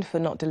ashamed for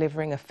not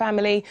delivering a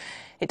family.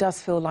 It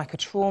does feel like a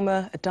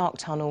trauma, a dark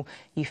tunnel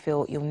you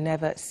feel you'll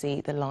never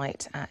see the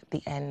light at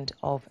the end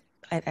of.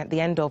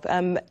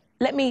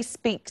 Let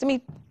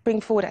me bring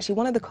forward actually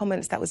one of the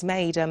comments that was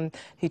made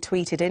who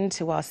tweeted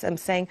into us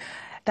saying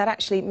that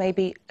actually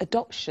maybe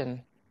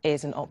adoption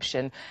is an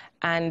option.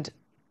 And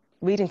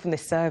reading from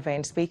this survey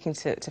and speaking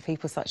to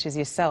people such as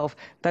yourself,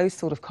 those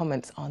sort of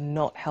comments are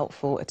not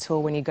helpful at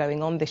all when you're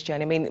going on this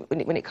journey. I mean,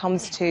 when it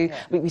comes to,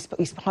 we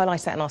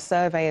highlight that in our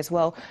survey as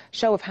well,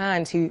 show of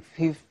hands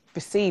who've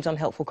received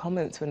unhelpful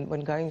comments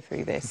when going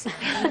through this.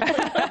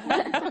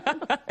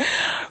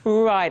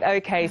 Right,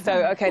 OK,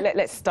 so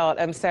let's start.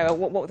 Sarah,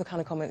 what were the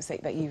kind of comments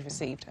that you've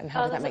received, and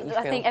how did that make you feel?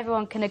 I think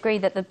everyone can agree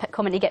that the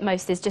comment you get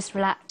most is just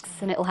relax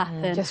and it'll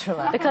happen. Just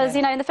relax. Because,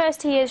 you know, in the first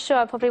 2 years, sure,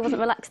 I probably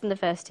wasn't relaxed in the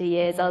first 2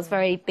 years. I was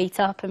very beat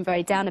up and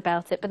very down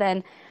about it, but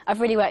then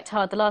I've really worked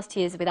hard the last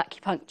 2 years with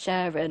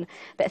acupuncture and a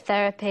bit of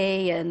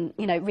therapy and,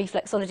 you know,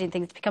 reflexology and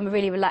things to become a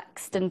really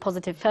relaxed and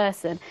positive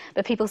person.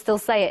 But people still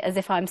say it as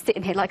if I'm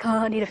sitting here like, oh,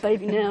 I need a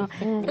baby now.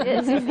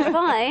 It's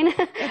fine.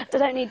 I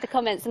don't need the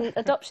comments. And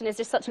adoption is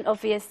just such an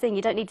obvious thing.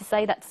 You don't need to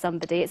say that to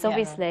somebody. It's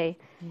obviously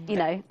you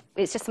know,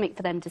 it's just something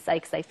for them to say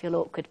because they feel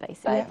awkward,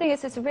 basically. I think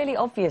it's a really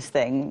obvious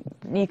thing.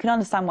 You can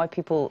understand why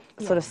people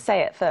sort of say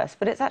it first,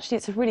 but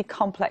it's a really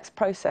complex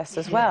process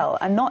as well.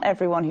 And not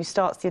everyone who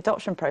starts the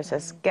adoption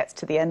process gets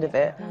to the end of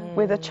it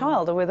with a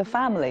child or with a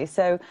family.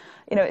 So,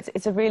 you know,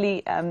 it's a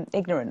really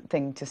ignorant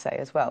thing to say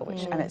as well,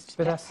 which and it's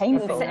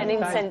painful and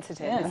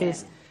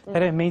insensitive. They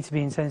don't mean to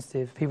be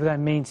insensitive. People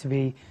don't mean to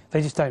be.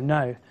 They just don't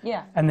know.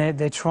 Yeah. And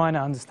they're trying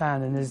to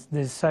understand, and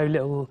there's so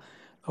little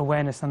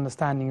awareness,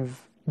 understanding of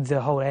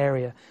the whole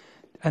area,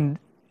 and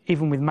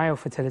even with male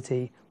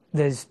fertility,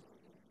 there's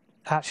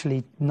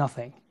actually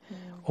nothing,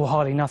 or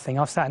hardly nothing.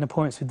 I've sat in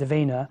appointments with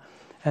Davina,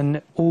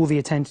 and all the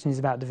attention is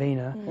about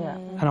Davina.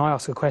 And I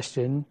ask a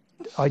question.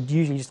 I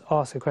usually just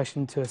ask a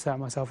question to assert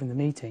myself in the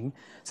meeting,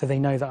 so they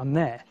know that I'm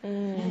there.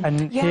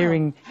 And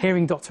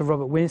hearing Dr.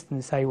 Robert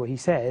Winston say what he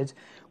said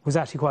was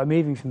actually quite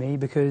moving for me,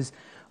 because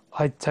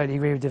I totally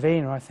agree with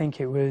Davina. I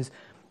think it was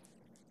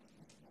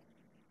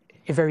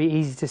very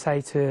easy to say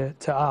to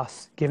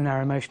us, given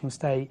our emotional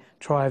state,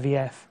 try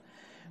IVF.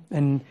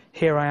 And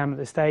here I am at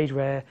the stage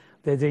where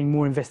they're doing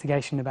more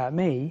investigation about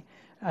me,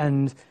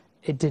 and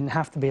it didn't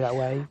have to be that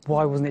way.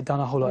 Why wasn't it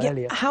done a whole lot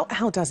earlier?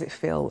 How does it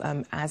feel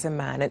as a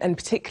man, and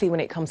particularly when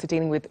it comes to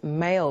dealing with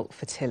male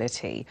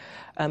fertility?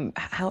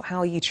 How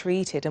are you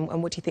treated,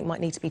 and what do you think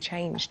might need to be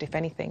changed, if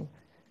anything?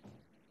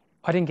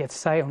 I didn't get to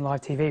say it on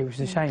live TV, which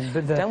is a shame.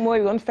 But don't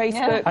worry, on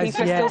Facebook,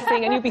 people are still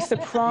seeing, and you'll be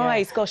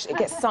surprised. Gosh, it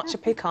gets such a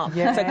pickup.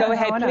 So go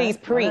ahead, please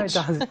preach.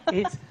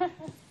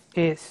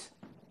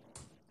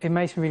 It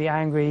makes me really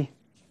angry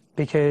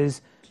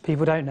because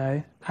people don't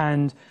know,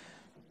 and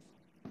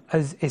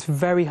as it's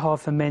very hard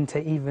for men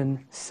to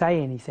even say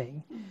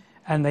anything,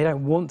 and they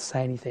don't want to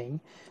say anything.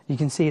 You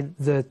can see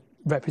the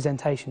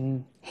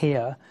representation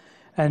here,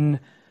 and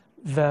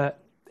that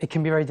it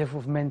can be very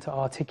difficult for men to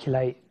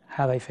articulate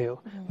how they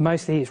feel.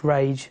 Mostly it's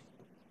rage,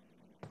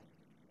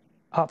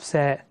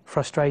 upset,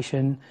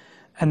 frustration,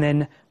 and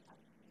then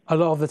a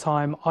lot of the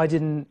time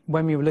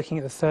when we were looking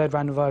at the third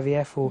round of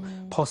IVF or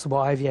possible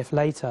IVF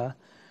later,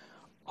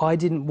 I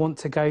didn't want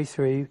to go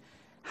through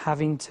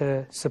having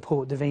to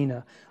support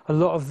Davina. A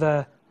lot of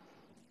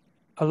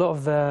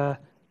the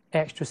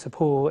extra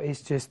support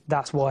is just,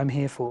 that's what I'm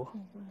here for.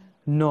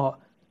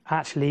 Not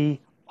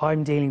actually,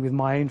 I'm dealing with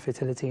my own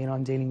fertility, and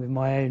I'm dealing with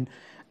my own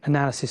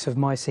analysis of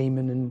my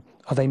semen, and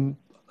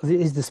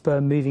is the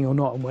sperm moving or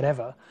not, and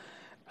whatever.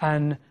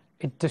 And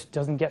it just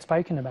doesn't get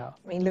spoken about.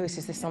 I mean, Lewis,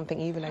 is this something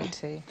you relate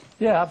to?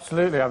 Yeah,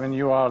 absolutely. I mean,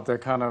 you are the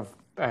kind of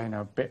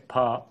bit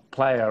part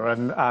player,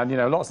 and you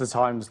know, lots of the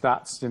times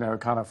that's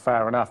kind of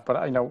fair enough.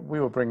 But we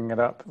were bringing it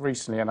up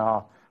recently in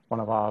one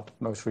of our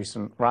most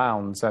recent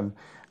rounds, and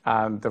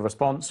the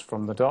response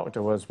from the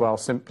doctor was, well,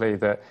 simply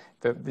that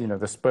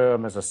the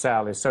sperm as a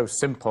cell is so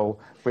simple,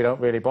 we don't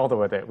really bother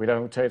with it. We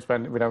don't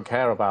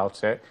care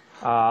about it,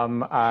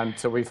 and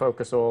so we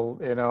focus all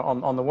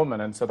on the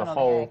woman, and so the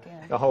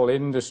whole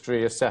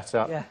industry is set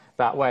up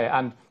that way.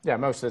 And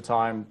most of the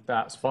time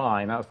that's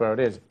fine, that's where it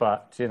is.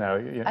 But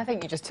I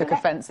think you just took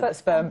offence at the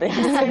sperm being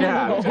simple.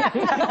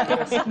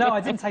 No,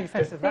 I didn't take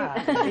offence at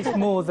that. It's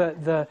more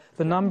that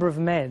the number of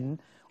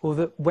men, or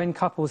that when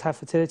couples have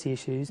fertility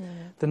issues,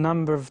 the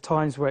number of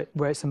times where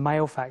it's a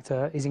male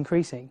factor is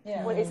increasing.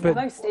 Well, it's the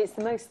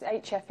most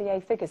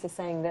HFEA figures are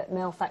saying that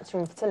male factor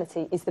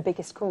infertility is the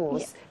biggest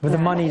cause. But the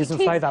money doesn't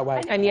flow that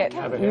way. And yet,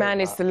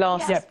 man is the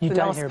last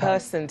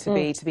person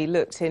to be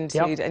looked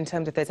into in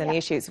terms of if there's any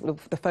issues.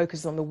 The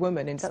focus is on the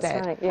woman instead.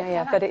 That's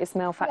right. But it is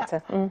male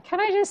factor. Can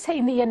I just say,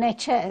 in the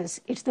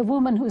NHS, it's the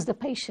woman who's the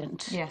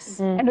patient.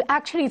 Yes. And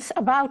actually, it's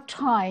about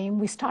time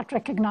we start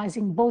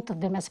recognising both of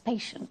them as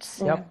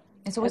patients.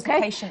 It's always the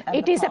patient and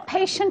It is a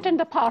patient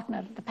and a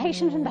partner, the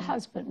patient and the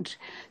husband.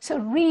 So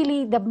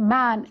really, the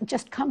man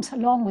just comes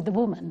along with the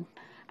woman,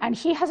 and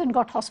he hasn't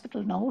got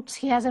hospital notes,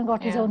 he hasn't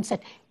got his own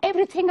set.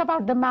 Everything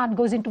about the man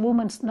goes into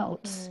woman's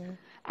notes,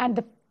 and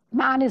the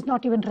man is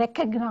not even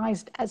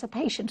recognised as a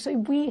patient. So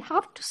we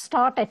have to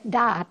start at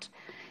that,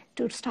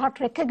 to start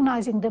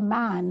recognising the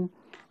man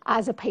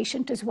as a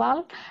patient as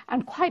well.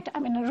 And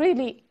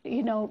really,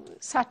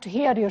 sad to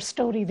hear your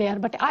story there,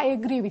 but I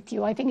agree with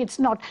you. I think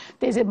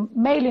there's a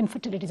male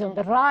infertility on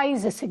the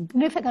rise. A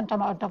significant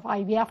amount of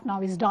IVF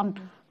now is done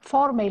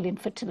for male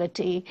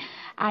infertility,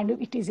 and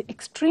it is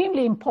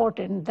extremely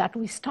important that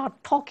we start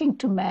talking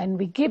to men,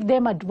 we give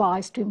them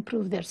advice to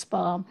improve their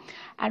sperm,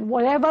 and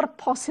whatever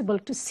possible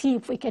to see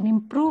if we can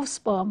improve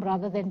sperm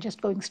rather than just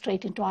going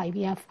straight into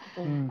IVF.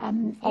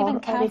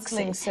 Even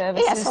counselling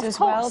services as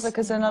well,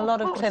 because in a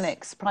lot of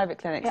clinics, private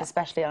clinics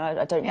especially, and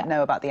I don't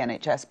know about the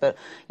NHS, but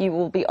you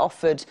will be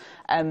offered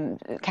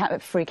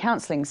free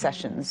counselling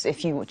sessions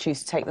if you choose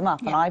to take them up,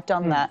 and I've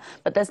done that,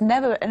 but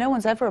no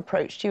one's ever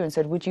approached you and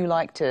said, would you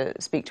like to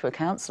speak to a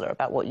counsellor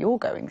about what you're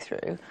going through?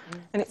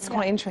 And it's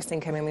quite interesting,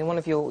 Kim. I mean, one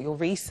of your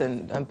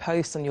recent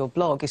posts on your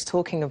blog is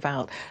talking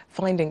about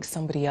finding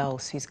somebody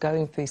else who's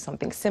going through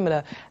something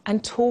similar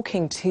and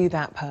talking to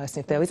that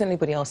person. If there isn't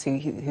anybody else who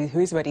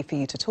is ready for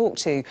you to talk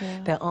to,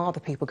 there are other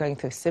people going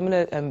through a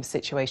similar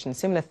situation,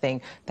 similar thing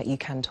that you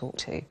can talk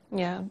to.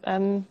 Yeah.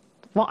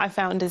 what I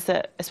found is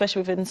that,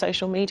 especially within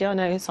social media, I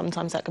know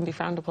sometimes that can be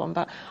frowned upon,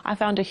 but I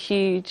found a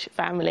huge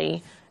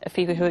family of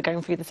people who are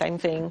going through the same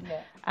thing,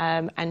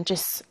 and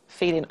just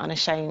feeling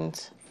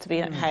unashamed to be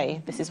like,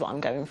 hey, this is what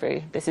I'm going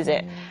through, this is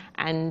it.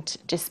 And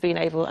just being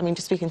able, I mean,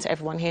 just speaking to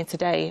everyone here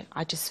today,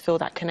 I just feel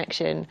that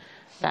connection,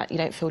 that you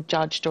don't feel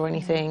judged or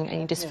anything,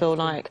 and you just feel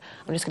like,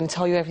 I'm just going to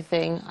tell you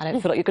everything. I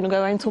don't feel like you're going to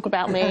go away and talk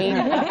about me.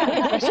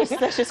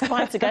 let's just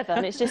cry together.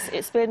 And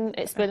it's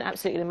been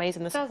absolutely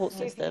amazing, the support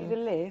system. The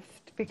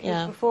lift,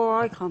 because before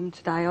I come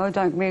today, I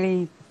don't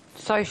really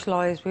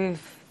socialise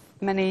with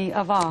many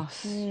of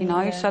us, you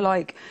know, so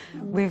like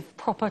we've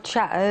proper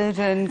chatted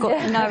and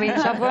got to know each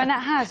other, and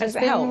it's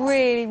been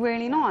really,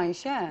 really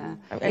nice,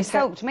 It's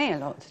helped me a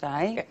lot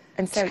today,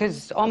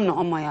 because I'm not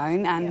on my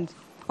own, and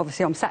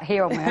obviously I'm sat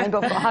here on my own,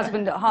 but I've got a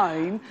husband at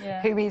home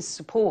who is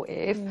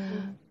supportive,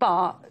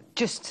 but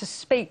just to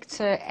speak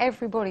to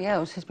everybody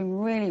else has been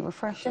really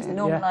refreshing. Just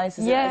normalises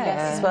it, I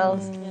guess, as well.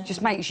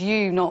 Just makes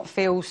you not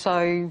feel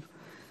so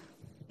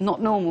not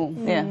normal.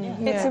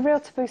 It's a real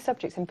taboo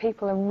subject, and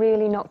people are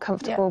really not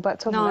comfortable about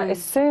talking about it.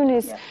 As soon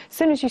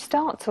as you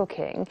start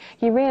talking,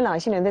 you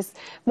realise, you know, there's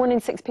 1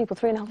 in 6 people,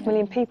 3.5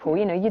 million people,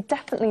 you know, you're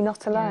definitely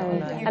not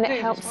alone, and it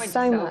helps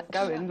so much.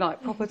 Going,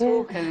 like, proper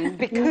talking,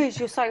 because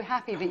you're so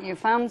happy that you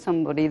found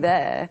somebody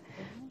there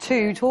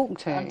to talk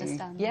to,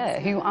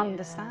 who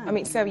understands. I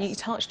mean, Sarah, you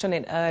touched on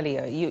it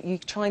earlier. You're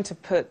trying to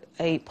put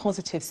a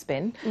positive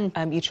spin.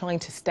 You're trying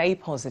to stay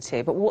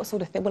positive. But what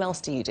sort of thing? What else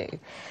do you do?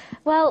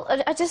 Well,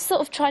 I just sort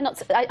of try not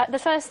to. The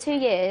first 2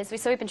 years,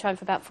 we've been trying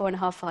for about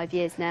 4.5, 5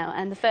 years now,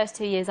 and the first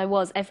 2 years I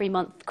was every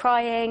month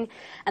crying,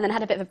 and then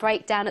had a bit of a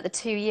breakdown at the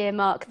 2-year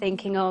mark,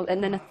 thinking, oh,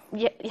 and then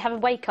you have a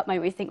wake-up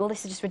moment where you think, well,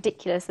 this is just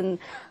ridiculous, and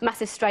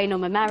massive strain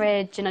on my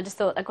marriage, and I just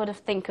thought, I've got to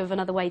think of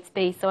another way to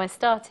be. So I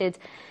started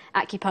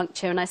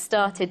acupuncture, and I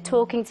started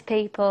talking to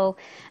people,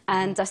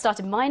 and I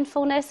started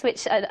mindfulness,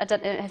 which I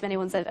don't know if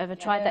anyone's ever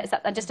tried that.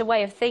 It's just a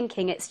way of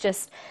thinking. It's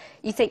just,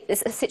 you think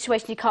it's a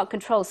situation you can't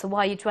control, so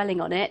why are you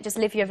dwelling on it? Just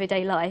live your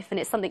everyday life, and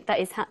it's something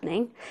that is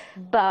happening,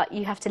 but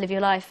you have to live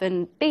your life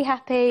and be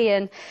happy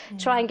and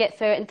try and get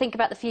through it and think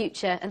about the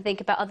future and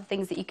think about other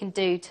things that you can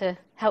do to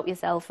help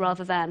yourself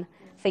rather than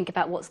think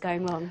about what's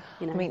going wrong.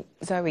 You know? I mean,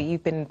 Zoe,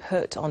 you've been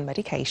put on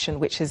medication,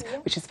 which is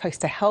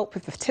supposed to help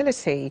with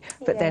fertility,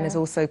 but then is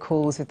also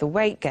caused with the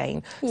weight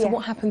gain. So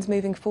what happens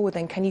moving forward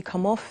then? Can you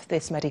come off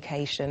this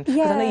medication?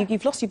 Because I know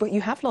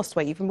you have lost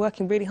weight. You've been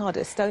working really hard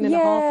at 1.5 stone,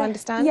 I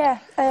understand.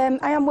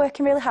 I am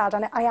working really hard,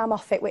 and I am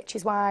off it, which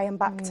is why I'm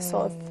back to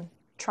sort of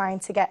trying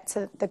to get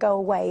to the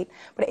goal weight.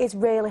 But it is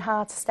really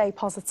hard to stay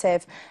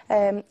positive.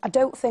 I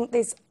don't think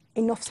there's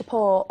enough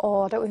support,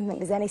 or I don't even think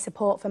there's any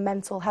support for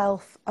mental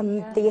health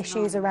and the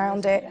issues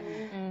around it.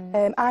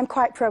 I'm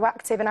quite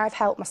proactive, and I've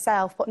helped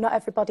myself, but not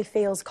everybody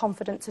feels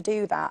confident to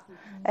do that.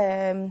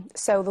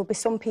 So there'll be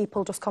some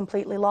people just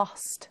completely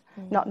lost,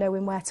 not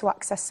knowing where to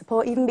access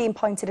support. Even being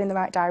pointed in the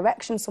right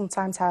direction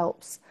sometimes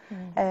helps.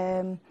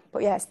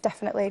 But yeah, it's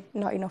definitely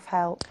not enough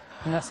help.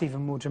 And that's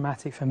even more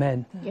dramatic for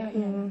men.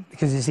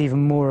 Because it's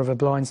even more of a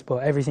blind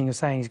spot. Everything you're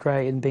saying is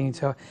great, and being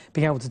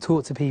able to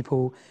talk to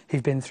people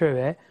who've been through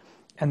it,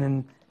 and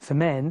then for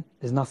men,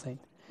 there's nothing.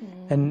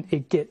 And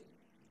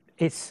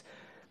it's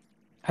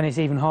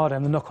even harder,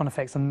 and the knock-on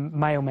effects on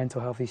male mental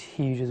health is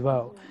huge as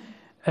well.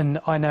 And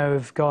I know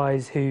of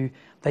guys who,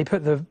 they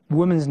put the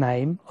woman's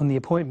name on the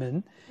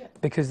appointment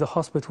because the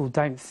hospital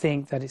don't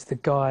think that it's the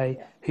guy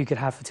who could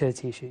have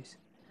fertility issues.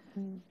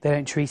 They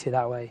don't treat it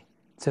that way.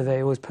 So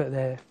they always put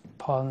their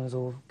partner's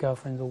or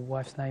girlfriend's or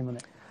wife's name on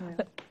it.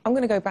 I'm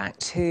going to go back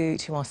to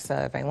our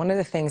survey. One of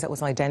the things that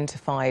was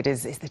identified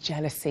is the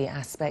jealousy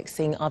aspect,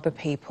 seeing other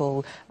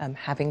people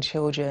having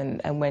children,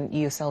 and when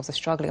you yourselves are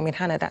struggling. I mean,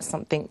 Hannah, that's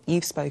something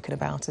you've spoken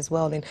about as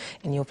well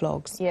in your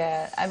vlogs.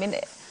 Yeah, I mean,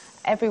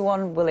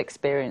 everyone will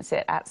experience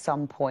it at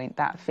some point,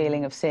 that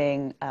feeling of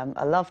seeing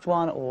a loved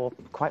one, or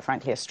quite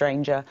frankly a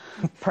stranger,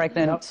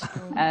 pregnant,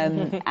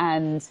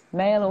 and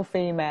male or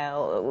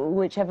female,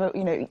 whichever,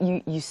 you know,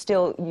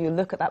 you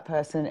look at that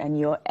person and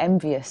you're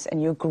envious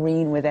and you're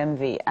green with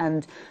envy.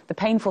 And the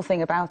painful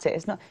thing about it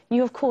is not,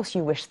 of course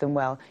you wish them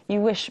well.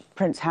 You wish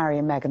Prince Harry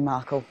and Meghan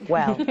Markle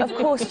well, of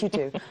course you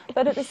do.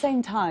 But at the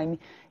same time,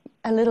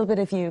 a little bit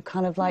of you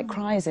kind of like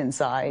cries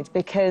inside,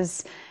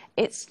 because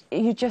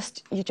you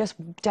just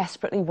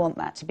desperately want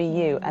that to be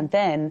you. And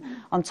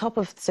then on top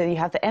of, so you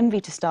have the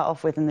envy to start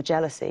off with and the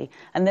jealousy,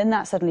 and then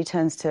that suddenly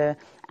turns to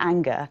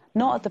anger,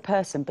 not at the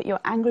person, but you're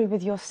angry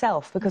with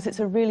yourself, because it's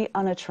a really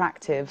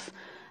unattractive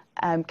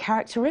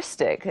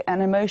characteristic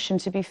and emotion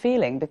to be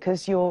feeling,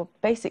 because you're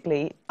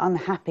basically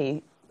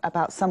unhappy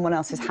about someone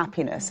else's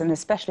happiness, and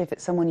especially if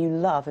it's someone you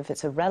love, if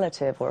it's a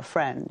relative or a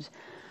friend.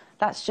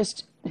 That's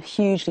just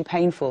hugely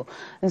painful.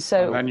 And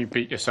so... And then you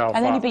beat yourself up.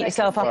 And then you beat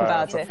yourself up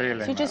about it.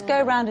 So you just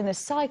go around in this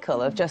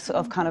cycle of just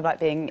of kind of like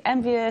being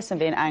envious and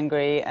being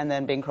angry and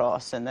then being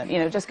cross, and then, you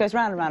know, it just goes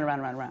round and round and round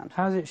and round and round.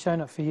 How's it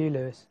shown up for you,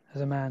 Lewis,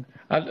 as a man?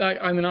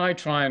 I mean, I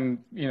try and,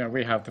 you know,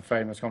 we have the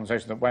famous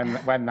conversation that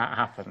when that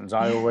happens,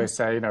 I always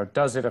say, you know,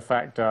 does it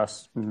affect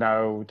us?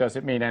 No. Does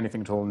it mean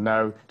anything at all?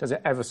 No. Does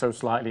it ever so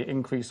slightly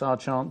increase our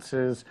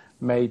chances?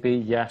 Maybe,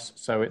 yes.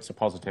 So it's a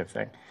positive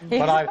thing.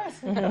 But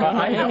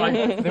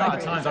there are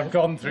times I've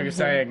gone through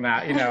saying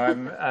that, you know,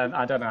 and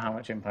I don't know how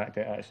much impact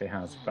it actually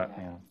has. But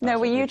yeah. No,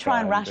 well, you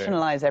try and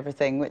rationalise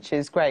everything, which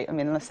is great. I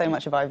mean, so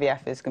much of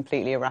IVF is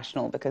completely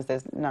irrational because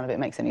none of it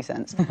makes any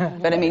sense.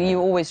 But I mean, you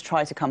always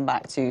try to come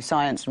back to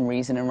science and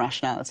reason and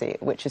rationality,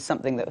 which is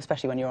something that,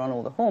 especially when you're on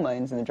all the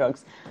hormones and the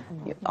drugs,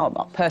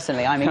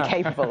 personally, I'm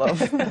incapable of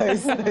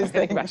those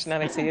things.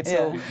 Rationality at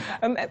all.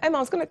 Emma, I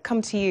was going to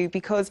come to you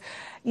because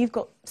you've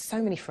got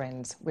so many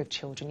friends with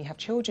children. You have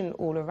children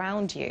all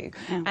around you.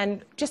 Yeah.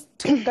 And just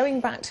going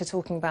back to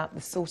talking about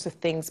the sorts of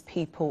things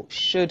people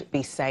should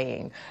be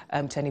saying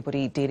to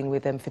anybody dealing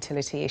with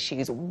fertility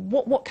issues,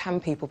 what can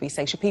people be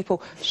saying? Should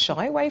people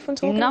shy away from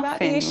talking about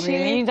the issue?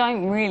 Really. You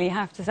don't really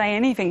have to say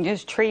anything.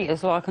 Just treat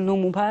us like a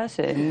normal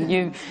person.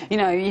 You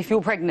know, if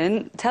you're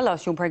pregnant, tell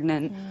us you're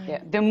pregnant.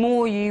 Yeah. The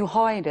more you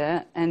hide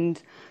it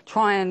and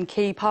try and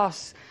keep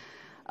us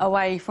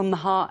away from the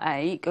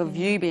heartache of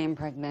you being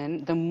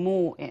pregnant, the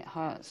more it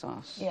hurts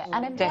us. Yeah,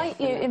 and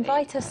Definitely.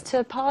 invite us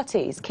to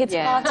parties, kids'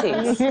 Yeah.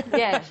 parties.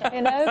 Yeah.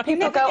 You know,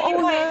 people go, oh,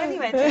 no.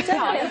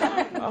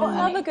 What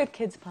other good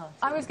kids' parties?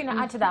 I was going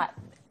to add to that.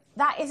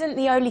 That isn't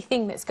the only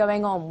thing that's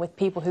going on with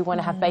people who want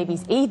to have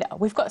babies either.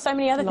 We've got so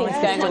many other things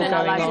going on in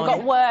our lives. We've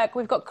got work,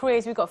 we've got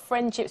careers, we've got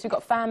friendships, we've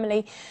got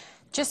family.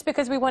 Just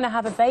because we want to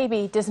have a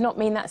baby does not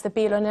mean that's the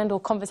be-all and end-all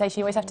conversation.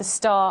 You always have to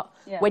start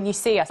when you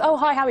see us. Oh,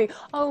 hi, how are you?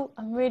 Oh,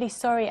 I'm really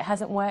sorry it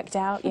hasn't worked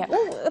out yet.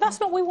 Well, that's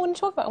not what we want to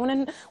talk about. I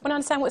want to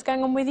understand what's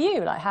going on with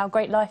you, like how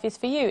great life is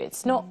for you.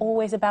 It's not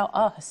always about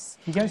us.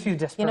 You go through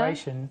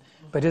desperation,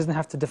 but it doesn't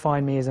have to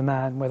define me as a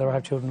man, whether I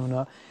have children or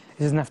not.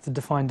 It doesn't have to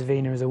define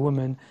Davina as a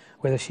woman,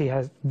 whether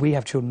we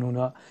have children or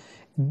not.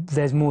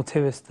 There's more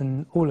to us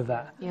than all of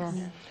that. Yeah.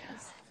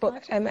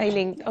 But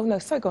Aileen, oh no,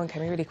 sorry, go on,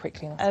 Kemi, really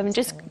quickly.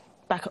 Just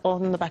back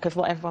on the back of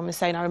what everyone was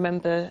saying, I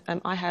remember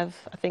I have,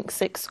 I think,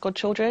 6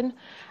 godchildren,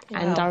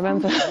 and I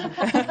remember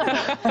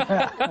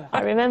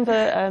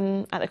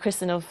at the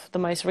christening of the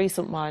most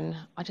recent one,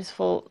 I just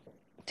thought,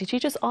 did you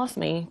just ask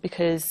me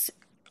because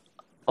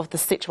of the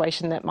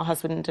situation that my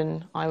husband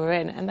and I were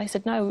in? And they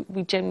said, no,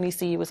 we genuinely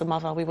see you as a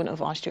mother, we wouldn't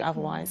have asked you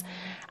otherwise.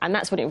 And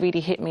that's when it really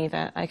hit me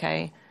that,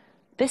 okay,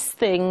 this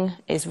thing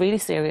is really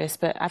serious,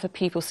 but other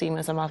people see me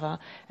as a mother.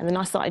 And then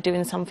I started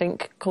doing something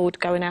called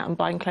going out and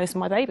buying clothes for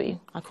my baby.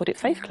 I called it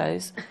faith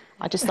clothes.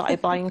 I just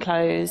started buying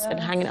clothes and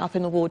hanging it up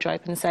in the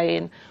wardrobe and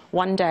saying,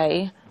 one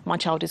day my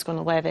child is going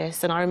to wear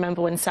this. And I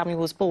remember when Samuel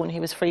was born, he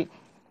was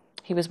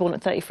born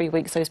at 33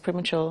 weeks, so he was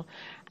premature.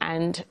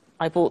 And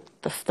I bought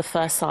the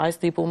first size,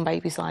 the newborn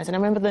baby size. And I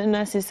remember the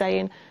nurses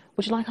saying,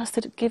 would you like us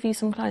to give you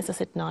some clothes? I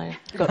said, no.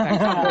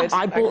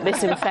 I bought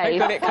this in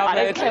faith. I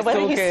don't care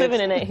whether he's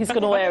swimming in it, he's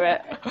going to wear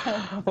it.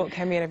 Well,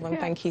 Kemi and everyone,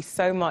 thank you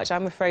so much.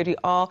 I'm afraid we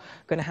are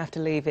going to have to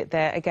leave it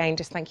there. Again,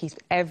 just thank you to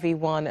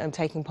everyone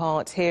taking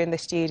part here in the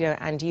studio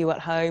and you at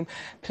home.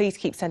 Please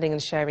keep sending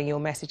and sharing your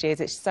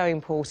messages. It's so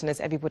important, as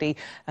everybody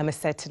has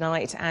said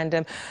tonight.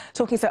 And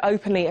talking so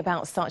openly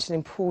about such an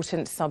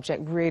important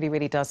subject really,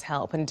 really does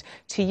help. And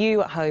to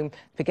you at home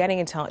for getting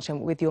in touch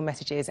with your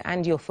messages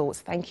and your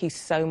thoughts, thank you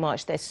so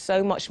much. There's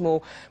so much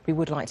more we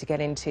would like to get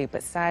into,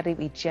 but sadly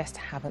we just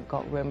haven't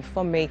got room.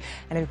 From me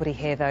and everybody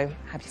here, though,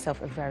 have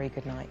yourself a very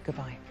good night.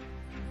 Goodbye.